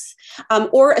with less,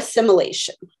 or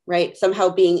assimilation, right? Somehow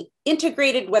being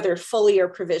integrated, whether fully or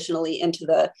provisionally, into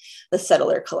the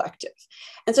settler collective.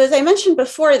 And so, as I mentioned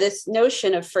before, this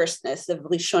notion of firstness, of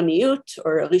rishoniyut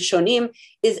or rishonim,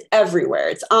 is everywhere.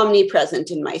 It's omnipresent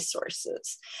in my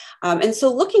sources. And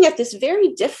so looking at this very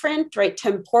different, right,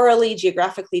 temporally,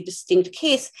 geographically distinct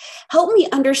case, helped me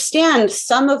understand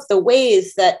some of the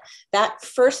ways that that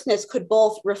firstness could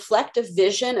both reflect a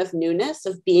vision of newness,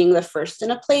 of being the first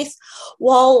in a place,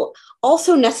 while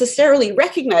also necessarily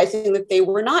recognizing that they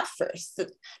were not first,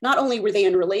 that not only were they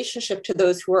in relationship to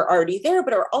those who were already there,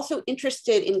 but are also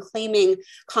interested in claiming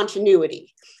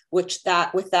continuity, with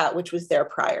that which was there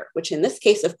prior, which in this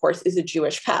case, of course, is a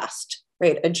Jewish past,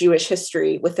 right? A Jewish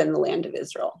history within the land of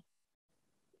Israel.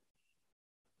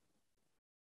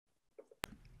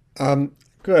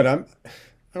 Good.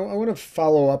 I want to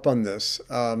follow up on this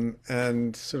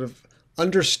and sort of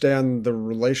understand the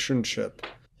relationship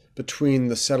between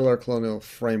the settler colonial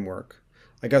framework,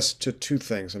 I guess, to two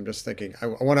things. I'm just thinking, I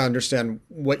want to understand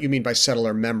what you mean by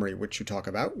settler memory, which you talk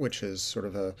about, which is sort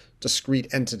of a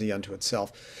discrete entity unto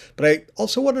itself. But I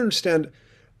also want to understand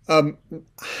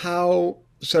how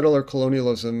settler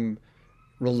colonialism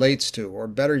relates to, or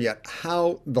better yet,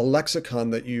 how the lexicon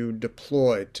that you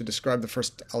deployed to describe the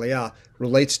first Aliyah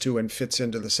relates to and fits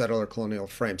into the settler colonial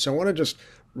frame. So I want to just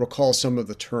recall some of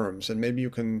the terms, and maybe you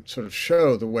can sort of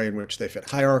show the way in which they fit.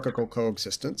 Hierarchical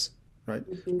coexistence, right?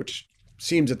 Mm-hmm. Which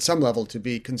seems at some level to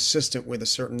be consistent with a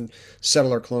certain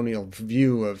settler colonial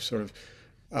view of sort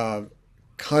of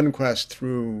conquest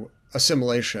through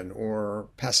assimilation or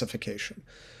pacification.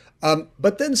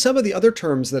 But then some of the other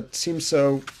terms that seem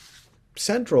so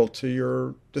central to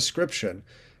your description,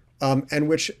 and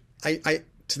which I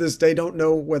to this day don't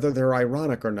know whether they're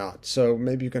ironic or not. So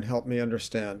maybe you can help me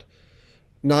understand.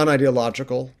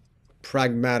 Non-ideological,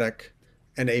 pragmatic,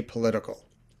 and apolitical.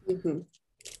 Mm-hmm.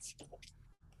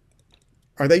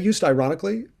 Are they used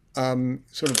ironically,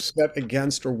 sort of set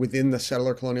against or within the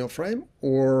settler colonial frame,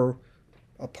 or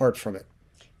apart from it?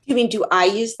 You mean, do I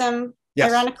use them?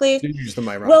 Yes, ironically? Do you use them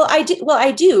ironically? Well,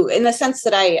 I do, in the sense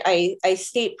that I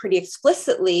state pretty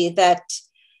explicitly that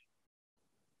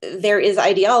there is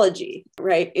ideology,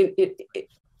 right?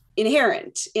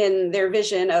 Inherent in their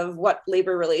vision of what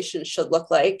labor relations should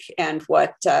look like, and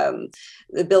what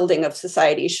the building of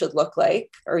society should look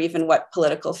like, or even what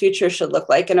political future should look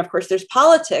like. And of course, there's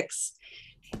politics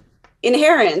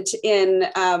inherent in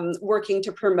working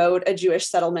to promote a Jewish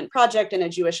settlement project and a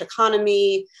Jewish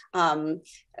economy,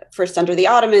 first under the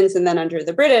Ottomans and then under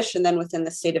the British and then within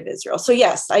the state of Israel. So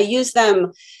yes, I use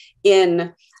them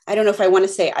in, I don't know if I want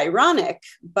to say ironic,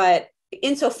 but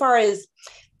insofar as,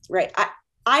 right,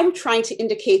 I'm trying to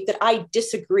indicate that I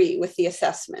disagree with the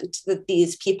assessment that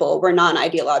these people were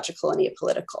non-ideological and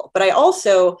apolitical. But I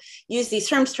also use these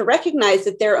terms to recognize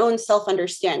that their own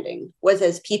self-understanding was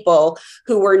as people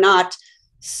who were not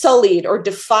sullied or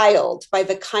defiled by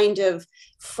the kind of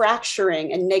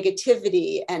fracturing and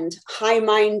negativity and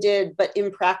high-minded but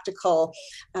impractical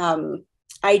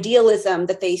idealism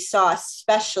that they saw,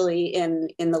 especially in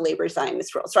the labor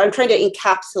Zionist world. So I'm trying to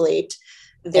encapsulate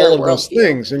all of those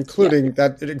things, including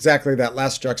that exactly that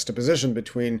last juxtaposition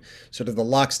between sort of the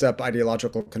lockstep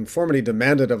ideological conformity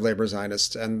demanded of labor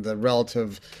Zionists and the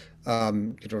relative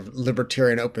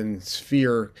libertarian open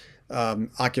sphere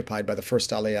occupied by the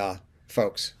first Aliyah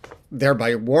folks,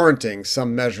 thereby warranting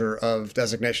some measure of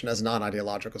designation as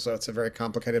non-ideological. So it's a very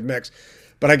complicated mix.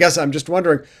 But I guess I'm just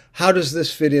wondering, how does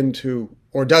this fit into,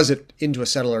 or does it into a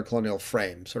settler colonial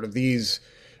frame? Sort of these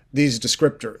these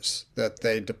descriptors that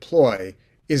they deploy,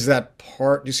 is that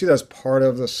part, do you see that as part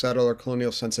of the settler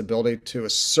colonial sensibility to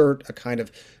assert a kind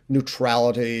of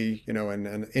neutrality,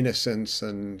 and innocence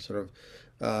and sort of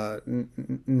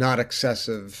not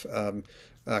excessive,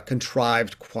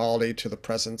 contrived quality to the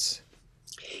presence?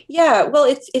 Yeah, well,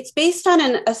 it's based on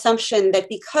an assumption that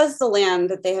because the land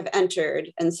that they have entered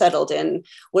and settled in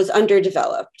was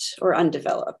underdeveloped or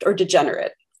undeveloped or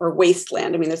degenerate or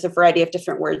wasteland. I mean, there's a variety of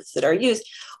different words that are used.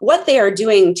 What they are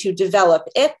doing to develop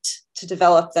it, to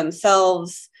develop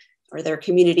themselves or their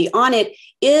community on it,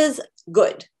 is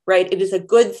good, right? It is a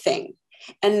good thing.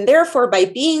 And therefore, by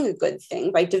being a good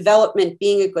thing, by development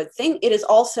being a good thing, it is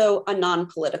also a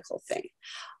non-political thing.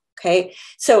 Okay,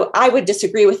 so I would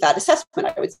disagree with that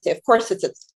assessment. I would say, of course,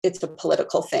 it's a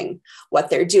political thing,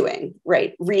 what they're doing,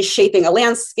 right? Reshaping a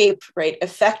landscape, right?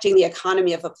 Affecting the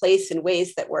economy of a place in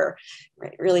ways that were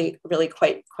really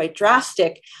quite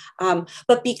drastic.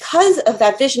 But because of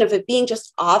that vision of it being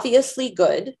just obviously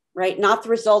good, right? Not the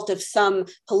result of some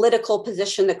political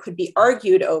position that could be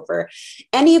argued over,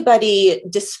 anybody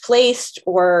displaced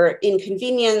or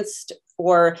inconvenienced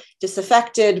or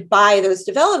disaffected by those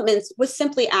developments was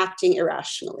simply acting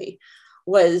irrationally,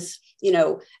 was,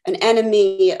 an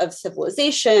enemy of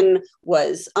civilization,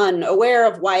 was unaware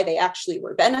of why they actually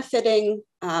were benefiting.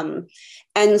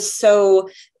 And so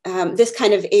this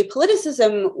kind of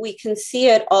apoliticism, we can see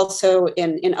it also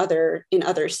in other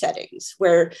settings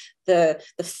where the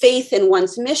faith in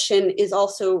one's mission is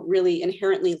also really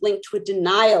inherently linked to a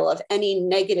denial of any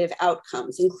negative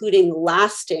outcomes, including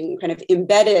lasting kind of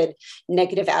embedded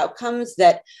negative outcomes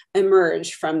that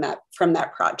emerge from that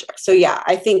project. So yeah,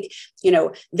 I think,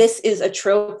 this is a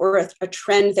trope or a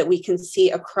trend that we can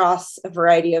see across a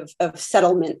variety of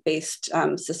settlement-based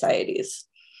societies.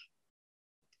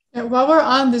 And while we're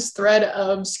on this thread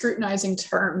of scrutinizing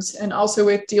terms and also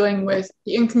with dealing with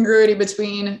the incongruity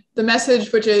between the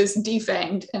message, which is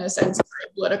defanged in a sense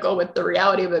political, with the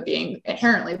reality of it being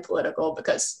inherently political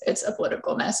because it's a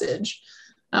political message,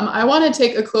 I want to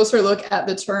take a closer look at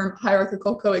the term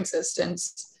hierarchical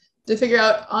coexistence to figure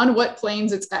out on what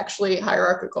planes it's actually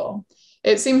hierarchical.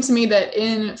 It seemed to me that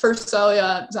in first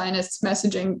Aliyah Zionist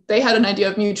messaging, they had an idea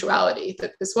of mutuality,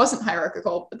 that this wasn't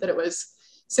hierarchical, but that it was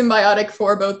symbiotic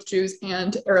for both Jews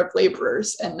and Arab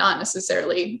laborers and not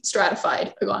necessarily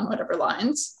stratified along whatever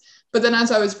lines. But then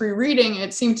as I was rereading,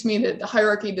 it seemed to me that the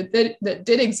hierarchy that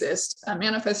did exist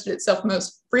manifested itself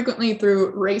most frequently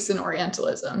through race and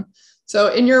Orientalism. So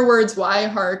in your words, why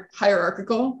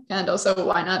hierarchical? And also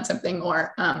why not something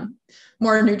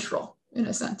more neutral in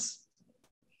a sense?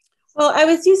 Well, I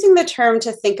was using the term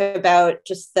to think about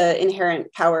just the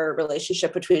inherent power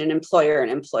relationship between an employer and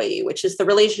employee, which is the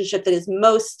relationship that is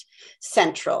most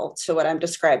central to what I'm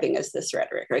describing as this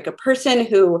rhetoric, right? A person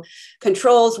who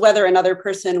controls whether another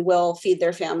person will feed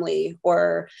their family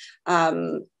or,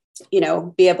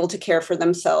 be able to care for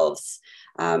themselves,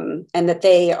 and that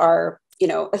they are,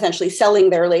 essentially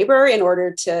selling their labor in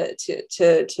order to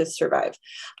survive.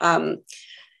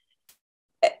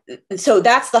 So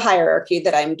that's the hierarchy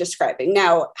that I'm describing.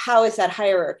 Now, how is that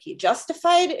hierarchy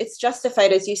justified? It's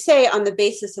justified, as you say, on the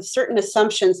basis of certain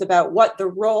assumptions about what the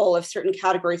role of certain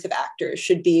categories of actors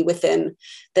should be within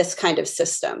this kind of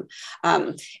system.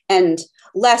 And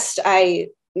lest I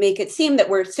make it seem that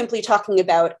we're simply talking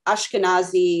about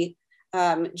Ashkenazi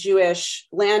Jewish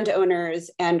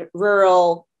landowners and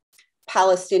rural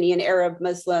Palestinian Arab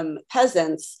Muslim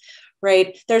peasants,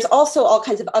 right? There's also all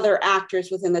kinds of other actors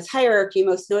within this hierarchy,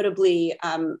 most notably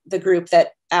the group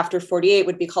that after 48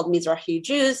 would be called Mizrahi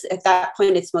Jews. At that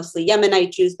point, it's mostly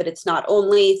Yemenite Jews, but it's not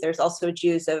only. There's also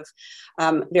Jews of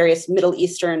various Middle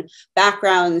Eastern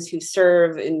backgrounds who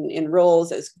serve in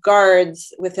roles as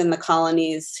guards within the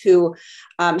colonies, who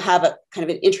have a kind of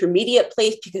an intermediate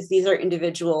place because these are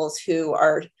individuals who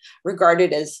are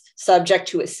regarded as subject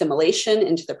to assimilation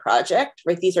into the project,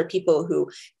 right? These are people who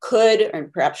could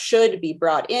and perhaps should be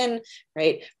brought in,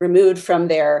 right? Removed from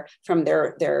their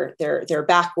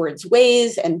backwards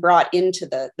ways and brought into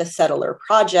the settler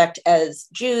project as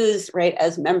Jews, right?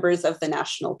 As members of the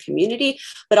national community,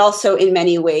 but also in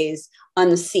many ways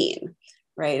unseen.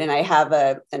 Right. And I have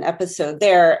an episode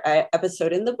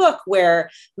in the book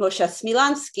where Moshe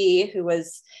Smilansky, who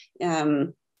was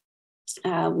the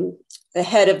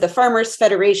head of the Farmers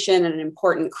Federation and an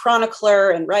important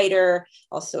chronicler and writer,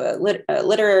 also a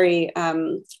literary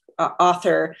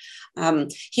author,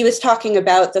 he was talking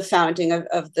about the founding of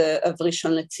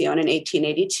Rishon LeZion in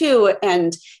 1882,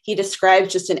 and he described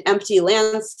just an empty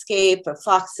landscape of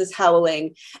foxes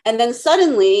howling, and then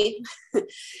suddenly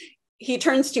he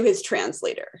turns to his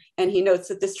translator, and he notes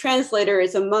that this translator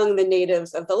is among the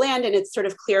natives of the land. And it's sort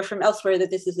of clear from elsewhere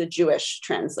that this is a Jewish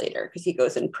translator, because he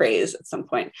goes and prays at some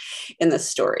point in the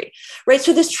story, right?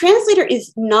 So this translator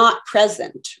is not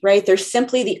present, right? There's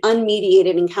simply the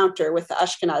unmediated encounter with the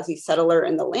Ashkenazi settler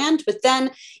in the land. But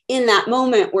then in that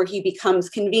moment where he becomes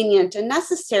convenient and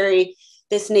necessary,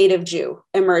 this native Jew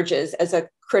emerges as a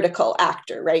critical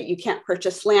actor, right? You can't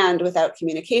purchase land without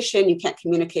communication. You can't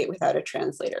communicate without a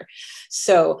translator.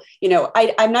 So,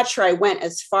 I'm not sure I went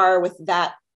as far with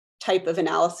that type of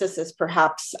analysis as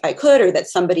perhaps I could, or that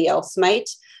somebody else might,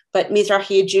 but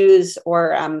Mizrahi Jews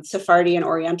or Sephardi and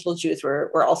Oriental Jews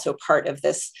were also part of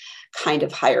this kind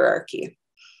of hierarchy.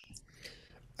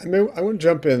 I want to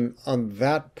jump in on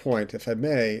that point, if I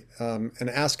may, and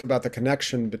ask about the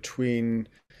connection between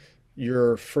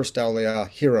your first Aliyah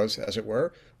heroes, as it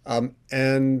were,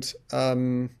 and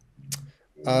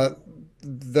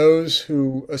those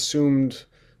who assumed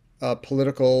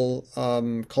political,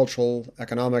 cultural,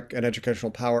 economic, and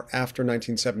educational power after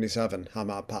 1977,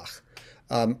 Hamapach.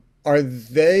 Are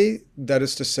they, that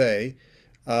is to say,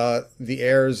 the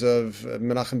heirs of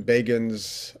Menachem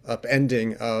Begin's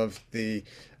upending of the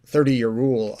 30-year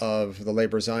rule of the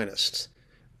labor Zionists,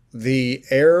 the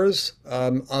heirs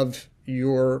of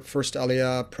your first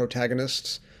Aliyah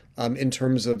protagonists in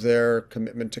terms of their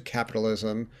commitment to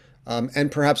capitalism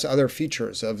and perhaps other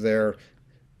features of their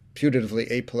putatively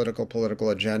apolitical political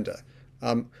agenda?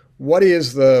 What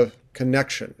is the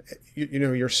connection?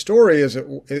 Your story is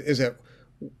at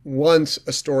once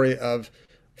a story of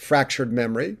fractured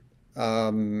memory,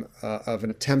 of an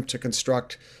attempt to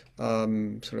construct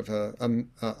sort of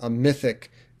a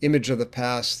mythic image of the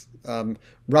past,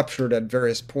 ruptured at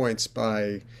various points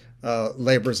by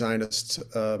labor Zionists'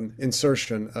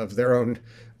 insertion of their own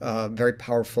very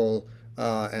powerful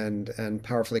and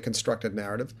powerfully constructed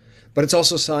narrative. But it's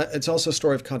also a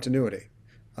story of continuity.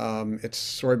 It's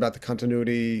a story about the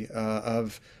continuity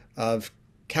of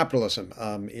capitalism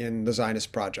in the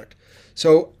Zionist project.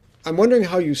 So I'm wondering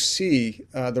how you see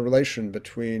the relation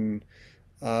between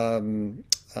the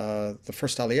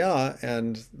first Aliyah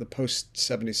and the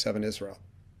post-77 Israel.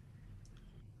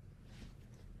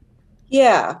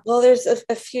 Yeah, well, there's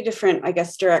a few different, I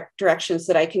guess, directions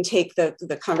that I can take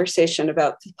the conversation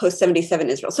about post-77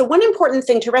 Israel. So one important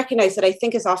thing to recognize that I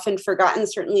think is often forgotten,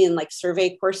 certainly in like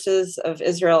survey courses of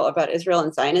Israel about Israel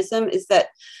and Zionism, is that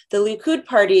the Likud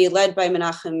party, led by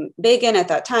Menachem Begin at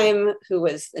that time, who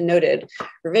was a noted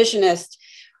revisionist,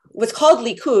 was called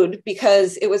Likud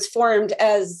because it was formed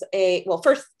as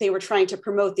first they were trying to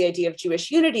promote the idea of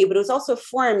Jewish unity, but it was also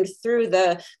formed through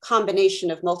the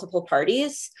combination of multiple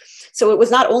parties. So it was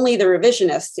not only the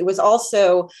revisionists, it was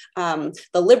also the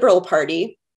Liberal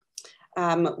Party,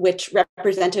 which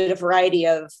represented a variety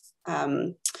of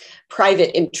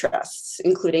private interests,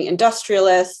 including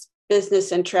industrialists,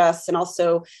 business interests, and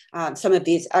also some of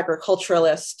these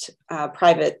agriculturalist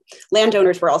private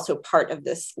landowners were also part of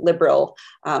this liberal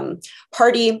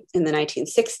party in the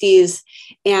 1960s,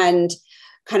 and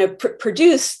kind of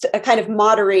produced a kind of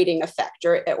moderating effect,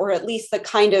 or at least the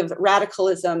kind of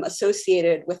radicalism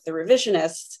associated with the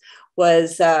revisionists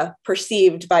was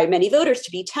perceived by many voters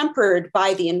to be tempered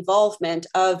by the involvement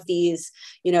of these,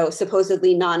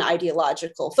 supposedly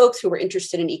non-ideological folks who were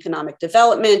interested in economic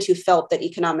development, who felt that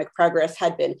economic progress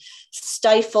had been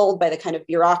stifled by the kind of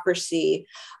bureaucracy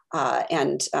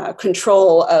and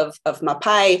control of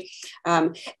Mapai.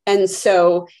 And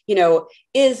so,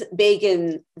 is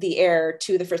Begin the heir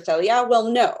to the first Aliyah?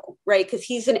 Well, no, right? Because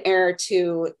he's an heir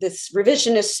to this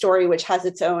revisionist story, which has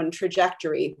its own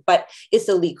trajectory. But is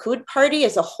the Likud party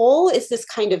as a whole, is this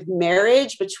kind of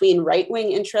marriage between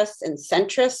right-wing interests and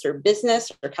centrists or business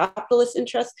or capitalist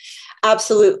interests?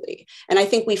 Absolutely. And I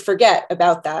think we forget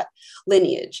about that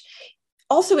lineage.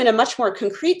 Also, in a much more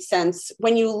concrete sense,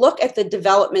 when you look at the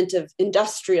development of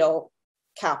industrial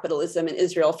capitalism in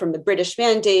Israel from the British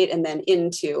Mandate and then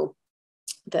into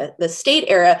the state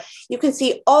era, you can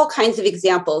see all kinds of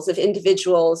examples of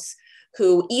individuals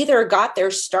who either got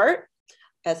their start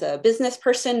as a business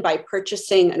person by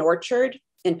purchasing an orchard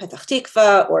in Petach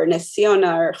Tikva or Nes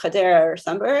Ziona or Hadera or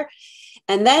somewhere,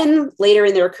 and then later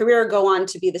in their career go on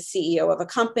to be the CEO of a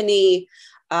company.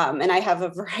 And I have a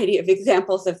variety of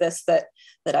examples of this that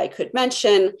I could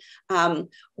mention,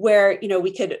 where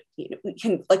we can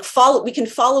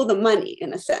follow the money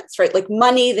in a sense, right? Like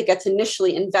money that gets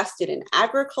initially invested in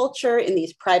agriculture in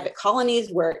these private colonies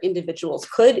where individuals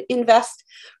could invest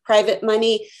private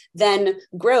money, then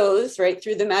grows right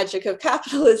through the magic of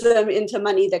capitalism into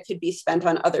money that could be spent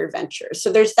on other ventures.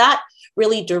 So there's that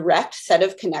really direct set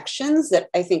of connections that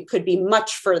I think could be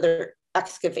much further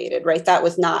excavated, right? That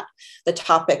was not the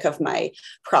topic of my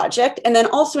project. And then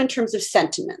also in terms of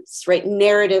sentiments, right?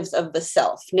 Narratives of the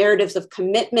self, narratives of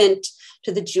commitment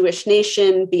to the Jewish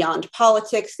nation beyond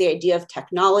politics, the idea of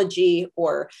technology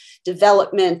or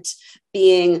development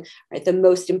being, right, the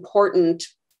most important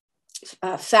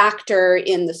factor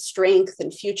in the strength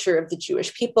and future of the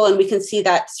Jewish people. And we can see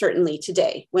that certainly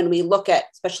today when we look at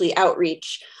especially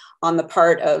outreach on the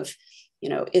part of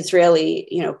Israeli,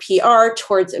 PR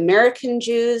towards American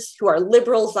Jews who are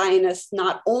liberal Zionists,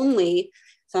 not only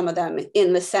some of them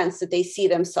in the sense that they see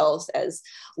themselves as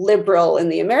liberal in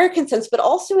the American sense, but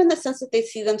also in the sense that they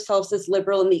see themselves as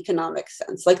liberal in the economic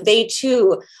sense. Like they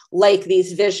too like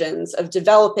these visions of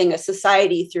developing a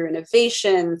society through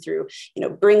innovation, through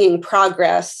bringing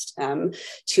progress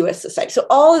to a society. So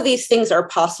all of these things are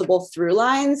possible through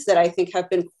lines that I think have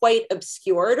been quite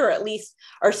obscured, or at least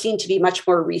are seen to be much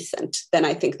more recent than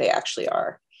I think they actually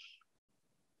are.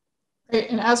 Great.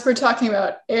 And as we're talking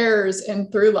about errors and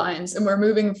through lines, and we're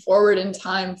moving forward in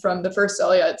time from the first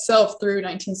Aliyah itself through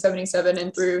 1977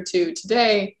 and through to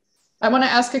today, I want to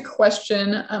ask a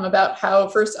question about how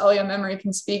first Aliyah memory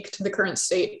can speak to the current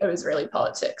state of Israeli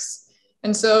politics.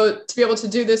 And so to be able to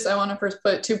do this, I want to first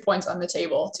put 2 points on the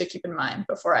table to keep in mind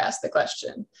before I ask the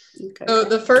question. Okay. So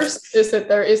the first is that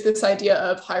there is this idea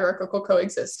of hierarchical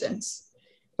coexistence,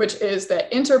 which is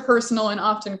that interpersonal and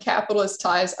often capitalist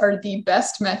ties are the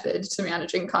best method to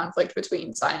managing conflict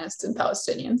between Zionists and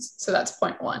Palestinians. So that's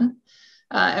point one.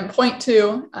 And point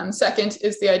two, second,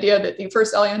 is the idea that the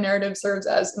first Aliyah narrative serves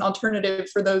as an alternative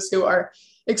for those who are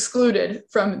excluded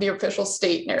from the official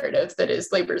state narrative that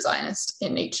is labor Zionist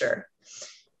in nature.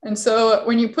 And so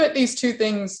when you put these two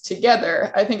things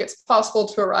together, I think it's possible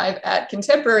to arrive at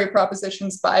contemporary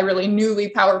propositions by really newly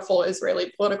powerful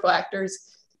Israeli political actors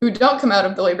who don't come out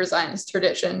of the labor Zionist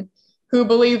tradition, who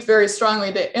believe very strongly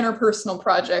that interpersonal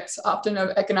projects, often of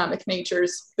economic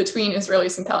natures, between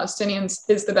Israelis and Palestinians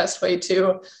is the best way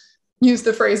to use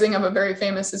the phrasing of a very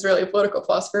famous Israeli political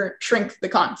philosopher, shrink the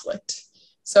conflict.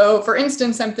 So for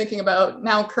instance, I'm thinking about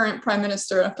now current Prime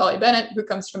Minister Naftali Bennett, who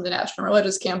comes from the national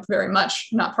religious camp, very much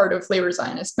not part of labor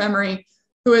Zionist memory,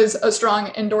 who is a strong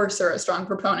endorser, a strong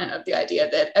proponent of the idea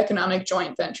that economic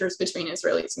joint ventures between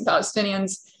Israelis and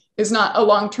Palestinians is not a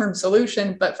long-term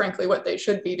solution, but frankly, what they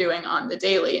should be doing on the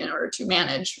daily in order to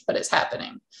manage what is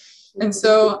happening. And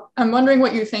so I'm wondering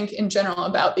what you think in general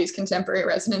about these contemporary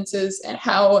resonances and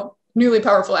how newly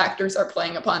powerful actors are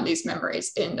playing upon these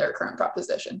memories in their current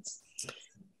propositions.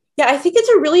 Yeah, I think it's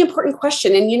a really important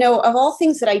question. And, of all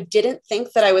things that I didn't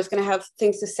think that I was going to have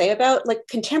things to say about, like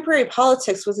contemporary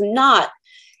politics was not,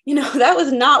 that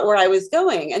was not where I was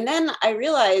going. And then I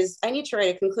realized I need to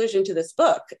write a conclusion to this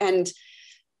book. And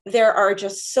there are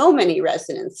just so many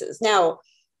resonances. Now,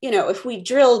 if we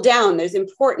drill down, there's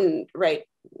important, right,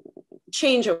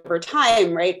 change over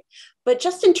time, right? But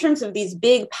just in terms of these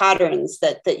big patterns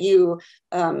that you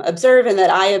observe and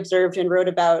that I observed and wrote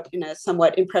about in a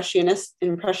somewhat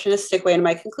impressionistic way in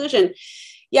my conclusion,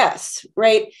 yes,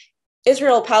 right?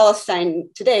 Israel, Palestine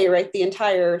today, right, the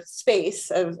entire space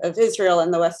of Israel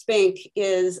and the West Bank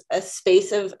is a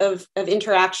space of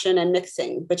interaction and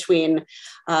mixing between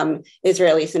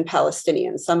Israelis and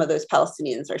Palestinians. Some of those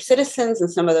Palestinians are citizens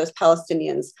and some of those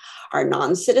Palestinians are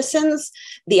non-citizens.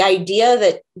 The idea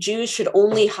that Jews should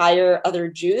only hire other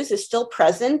Jews is still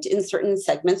present in certain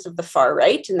segments of the far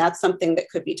right, and that's something that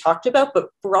could be talked about. But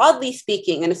broadly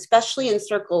speaking, and especially in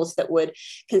circles that would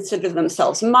consider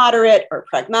themselves moderate or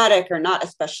pragmatic or not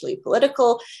especially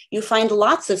political, you find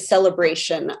lots of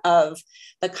celebration of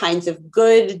the kinds of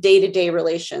good day-to-day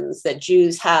relations that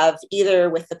Jews have either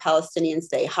with the Palestinians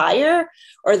they hire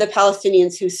or the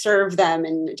Palestinians who serve them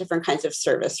in different kinds of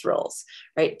service roles,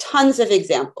 right? Tons of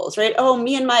examples, right? Oh,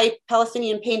 me and my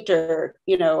Palestinian painter,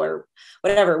 or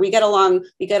whatever, we get along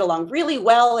really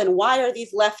well. And why are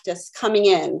these leftists coming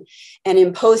in and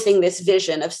imposing this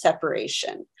vision of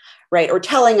separation, right? Or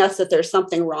telling us that there's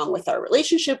something wrong with our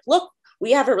relationship? Look,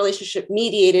 we have a relationship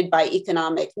mediated by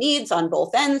economic needs on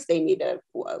both ends. They need a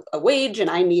wage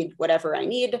and I need whatever I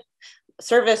need,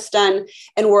 service done,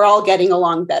 and we're all getting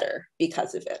along better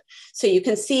because of it. So you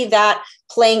can see that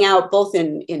playing out both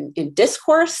in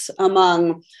discourse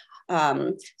among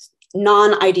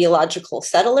non-ideological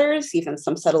settlers, even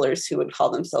some settlers who would call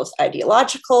themselves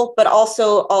ideological, but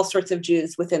also all sorts of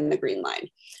Jews within the Green Line,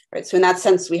 right? So in that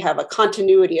sense, we have a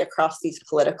continuity across these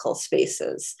political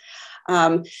spaces.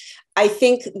 I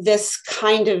think this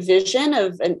kind of vision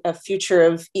of a future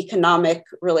of economic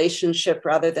relationship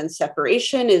rather than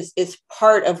separation is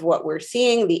part of what we're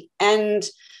seeing, the end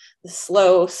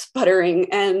slow, sputtering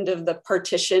end of the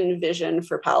partition vision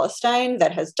for Palestine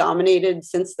that has dominated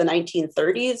since the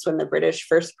 1930s when the British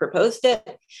first proposed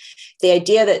it. The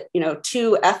idea that,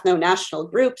 two ethno-national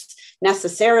groups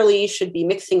necessarily should be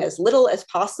mixing as little as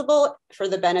possible for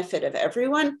the benefit of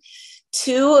everyone.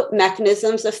 Two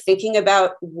mechanisms of thinking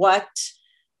about what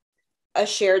a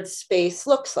shared space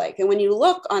looks like. And when you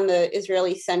look on the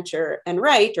Israeli center and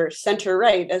right, or center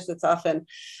right, as it's often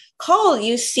called,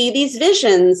 you see these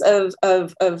visions of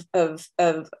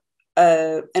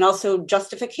and also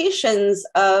justifications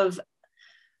of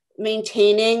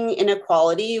maintaining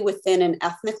inequality within an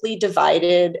ethnically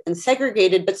divided and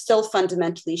segregated, but still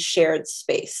fundamentally shared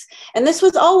space. And this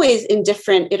was always in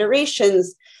different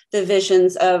iterations, the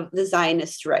visions of the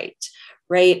Zionist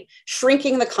right?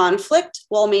 Shrinking the conflict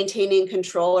while maintaining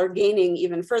control or gaining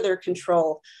even further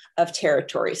control of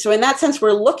territory. So in that sense,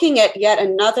 we're looking at yet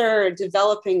another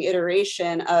developing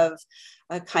iteration of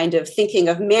a kind of thinking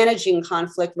of managing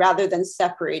conflict rather than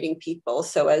separating people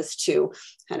so as to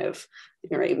kind of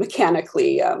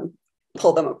mechanically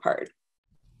pull them apart.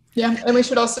 Yeah, and we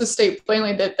should also state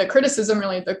plainly that the criticism,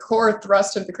 really the core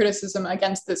thrust of the criticism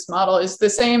against this model is the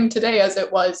same today as it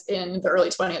was in the early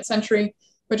 20th century,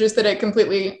 which is that it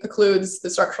completely occludes the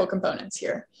structural components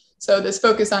here. So this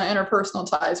focus on interpersonal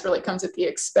ties really comes at the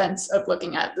expense of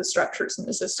looking at the structures and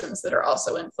the systems that are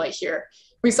also in play here.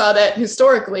 We saw that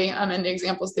historically in the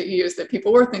examples that you used, that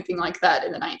people were thinking like that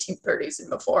in the 1930s and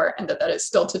before, and that is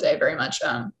still today very much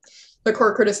the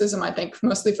core criticism, I think,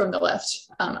 mostly from the left,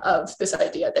 of this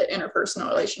idea that interpersonal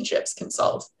relationships can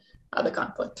solve the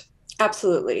conflict.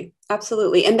 Absolutely,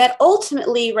 absolutely. And that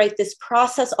ultimately, right, this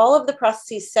process, all of the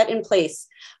processes set in place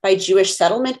by Jewish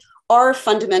settlement are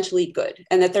fundamentally good,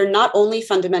 and that they're not only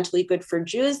fundamentally good for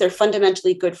Jews, they're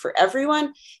fundamentally good for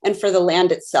everyone and for the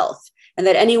land itself. And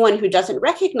that anyone who doesn't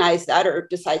recognize that or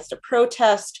decides to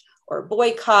protest or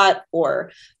boycott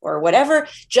or whatever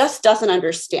just doesn't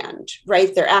understand,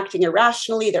 right? They're acting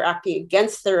irrationally, they're acting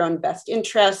against their own best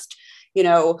interest.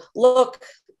 Look,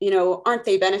 aren't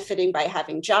they benefiting by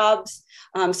having jobs?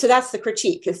 So that's the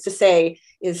critique, is to say,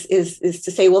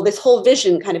 well, this whole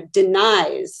vision kind of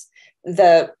denies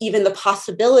even the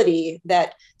possibility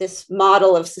that this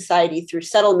model of society through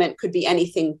settlement could be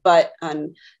anything but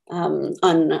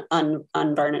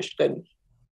unvarnished good.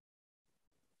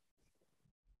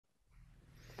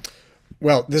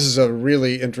 Well, this is a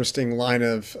really interesting line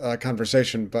of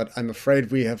conversation, but I'm afraid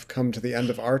we have come to the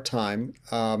end of our time.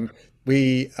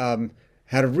 We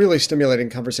had a really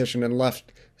stimulating conversation and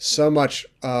left so much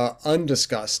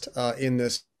undiscussed in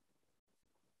this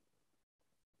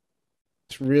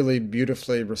really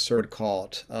beautifully researched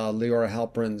called Liora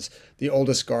Halperin's "The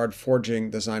Oldest Guard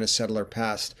Forging the Zionist Settler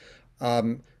Past."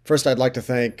 First, I'd like to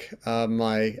thank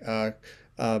my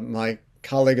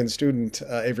colleague and student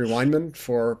Avery Weinman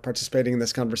for participating in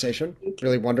this conversation.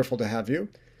 Really wonderful to have you.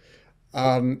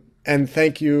 And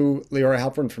thank you, Liora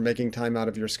Halperin, for making time out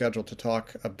of your schedule to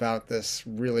talk about this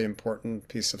really important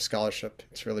piece of scholarship.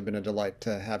 It's really been a delight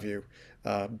to have you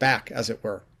back, as it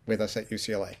were, with us at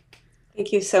UCLA.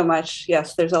 Thank you so much.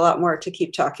 Yes, there's a lot more to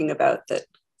keep talking about that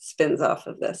spins off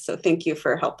of this. So thank you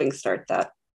for helping start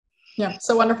that. Yeah,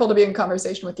 so wonderful to be in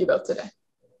conversation with you both today.